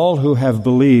among all who have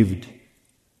believed.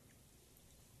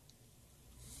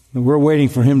 And we're waiting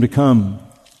for Him to come.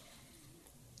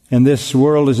 And this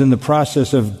world is in the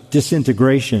process of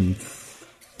disintegration.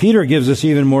 Peter gives us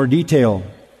even more detail.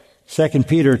 2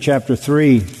 Peter chapter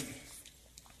 3.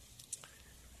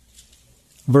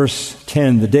 Verse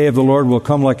 10, the day of the Lord will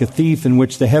come like a thief in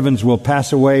which the heavens will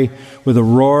pass away with a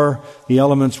roar. The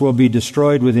elements will be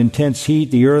destroyed with intense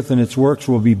heat. The earth and its works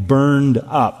will be burned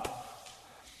up.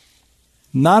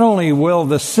 Not only will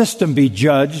the system be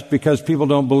judged because people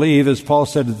don't believe, as Paul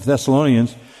said to the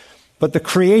Thessalonians, but the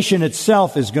creation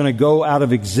itself is going to go out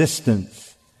of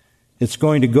existence. It's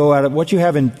going to go out of... What you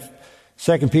have in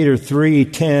 2 Peter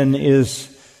 3:10 is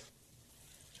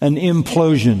an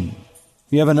implosion.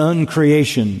 You have an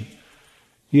uncreation.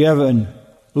 You have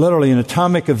literally an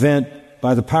atomic event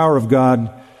by the power of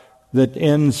God that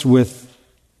ends with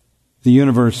the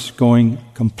universe going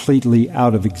completely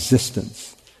out of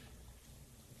existence.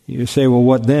 You say, well,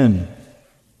 what then?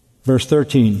 Verse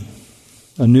 13,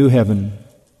 a new heaven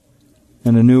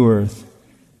and a new earth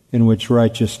in which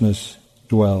righteousness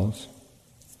dwells.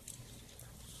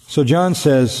 So John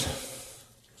says,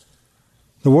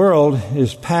 the world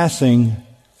is passing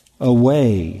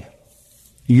away.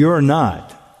 You're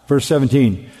not. Verse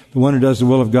 17, the one who does the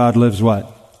will of God lives what?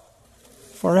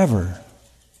 Forever.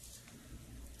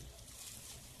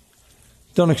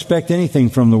 Don't expect anything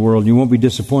from the world. You won't be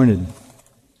disappointed.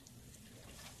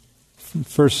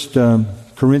 1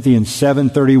 Corinthians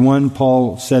 7:31,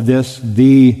 Paul said this,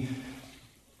 the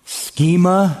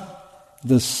schema,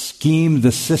 the scheme,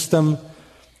 the system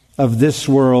of this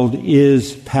world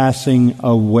is passing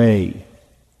away.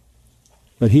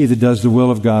 But he that does the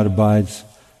will of God abides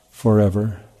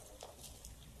forever.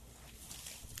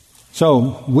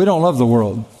 So, we don't love the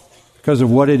world because of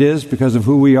what it is, because of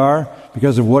who we are,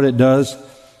 because of what it does,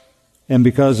 and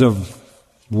because of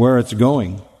where it's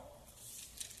going.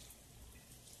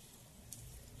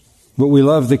 But we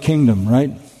love the kingdom,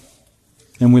 right?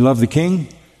 And we love the King,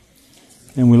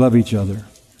 and we love each other.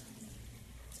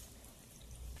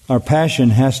 Our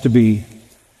passion has to be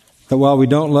that while we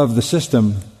don't love the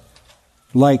system,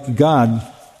 like God,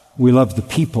 we love the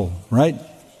people, right?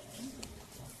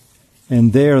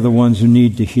 And they are the ones who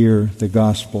need to hear the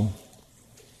gospel.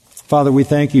 Father, we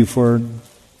thank you for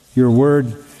your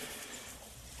word,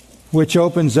 which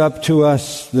opens up to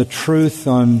us the truth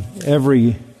on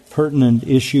every pertinent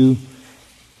issue.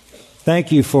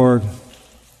 Thank you for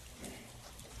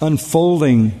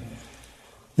unfolding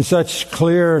in such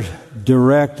clear,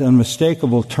 direct,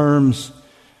 unmistakable terms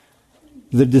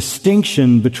the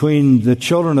distinction between the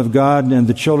children of God and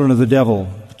the children of the devil,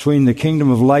 between the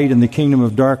kingdom of light and the kingdom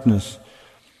of darkness,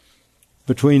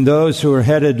 between those who are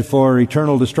headed for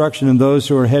eternal destruction and those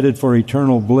who are headed for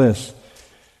eternal bliss,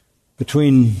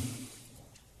 between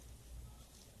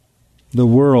the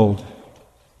world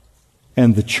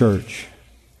and the church.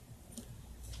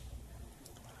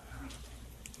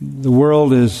 The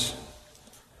world is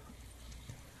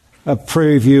a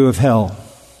preview of hell.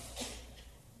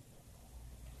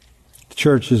 The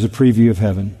church is a preview of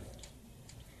heaven.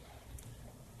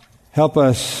 Help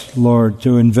us, Lord,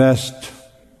 to invest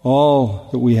all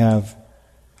that we have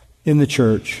in the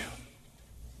church,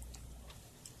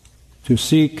 to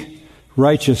seek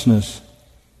righteousness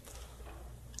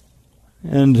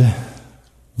and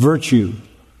virtue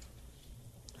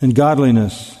and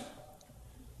godliness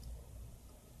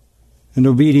and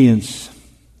obedience,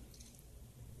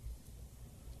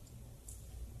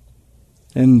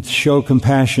 and show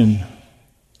compassion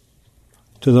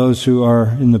to those who are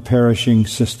in the perishing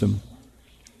system.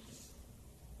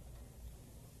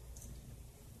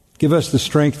 Give us the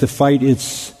strength to fight its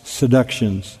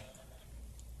seductions.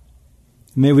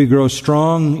 May we grow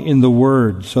strong in the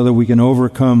Word so that we can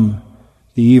overcome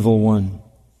the evil one.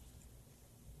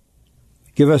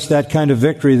 Give us that kind of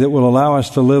victory that will allow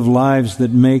us to live lives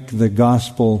that make the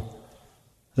gospel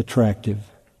attractive,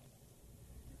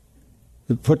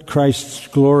 that put Christ's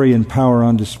glory and power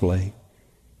on display.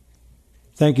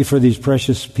 Thank you for these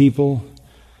precious people,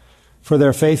 for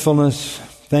their faithfulness.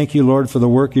 Thank you, Lord, for the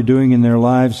work you're doing in their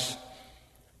lives,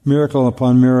 miracle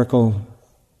upon miracle,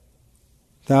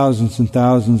 thousands and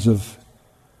thousands of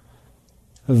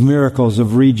miracles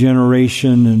of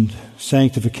regeneration and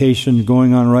sanctification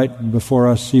going on right before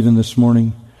us even this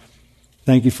morning.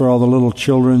 Thank you for all the little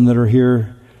children that are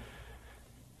here,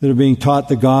 that are being taught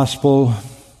the gospel,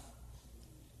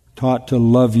 taught to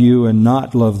love you and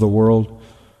not love the world.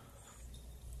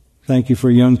 Thank you for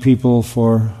young people,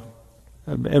 for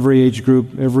every age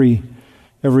group,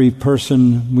 every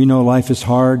person. We know life is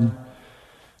hard.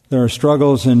 There are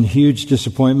struggles and huge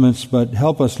disappointments, but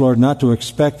help us, Lord, not to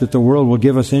expect that the world will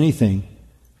give us anything,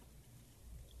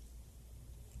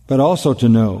 but also to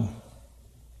know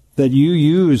that you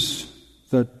use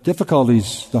the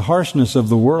difficulties, the harshness of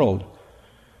the world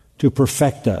to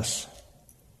perfect us,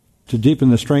 to deepen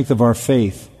the strength of our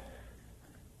faith,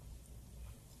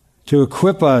 to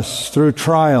equip us through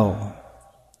trial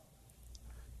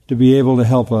to be able to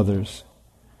help others.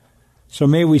 So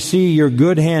may we see your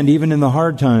good hand even in the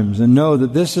hard times and know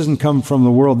that this doesn't come from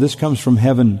the world, this comes from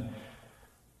heaven.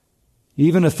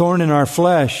 Even a thorn in our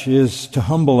flesh is to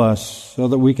humble us so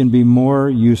that we can be more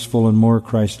useful and more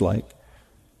Christ-like.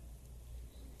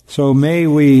 So may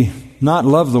we not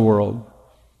love the world,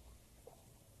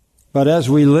 but as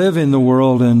we live in the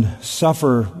world and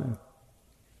suffer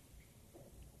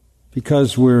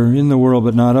because we're in the world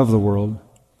but not of the world,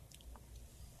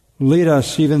 lead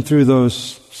us even through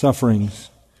those sufferings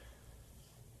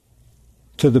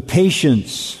to the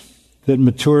patience that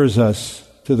matures us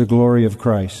to the glory of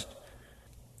Christ.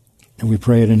 And we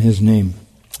pray it in His name.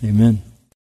 Amen.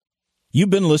 You've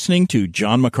been listening to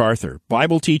John MacArthur,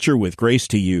 Bible teacher with Grace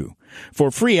to You. For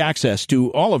free access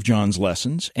to all of John's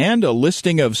lessons and a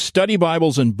listing of study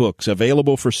Bibles and books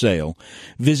available for sale,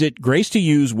 visit Grace to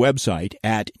You's website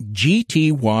at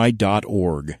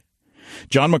gty.org.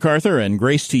 John MacArthur and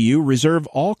Grace to You reserve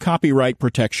all copyright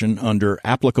protection under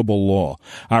applicable law.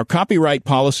 Our copyright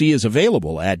policy is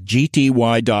available at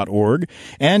gty.org,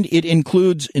 and it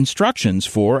includes instructions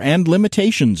for and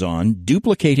limitations on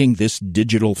duplicating this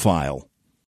digital file.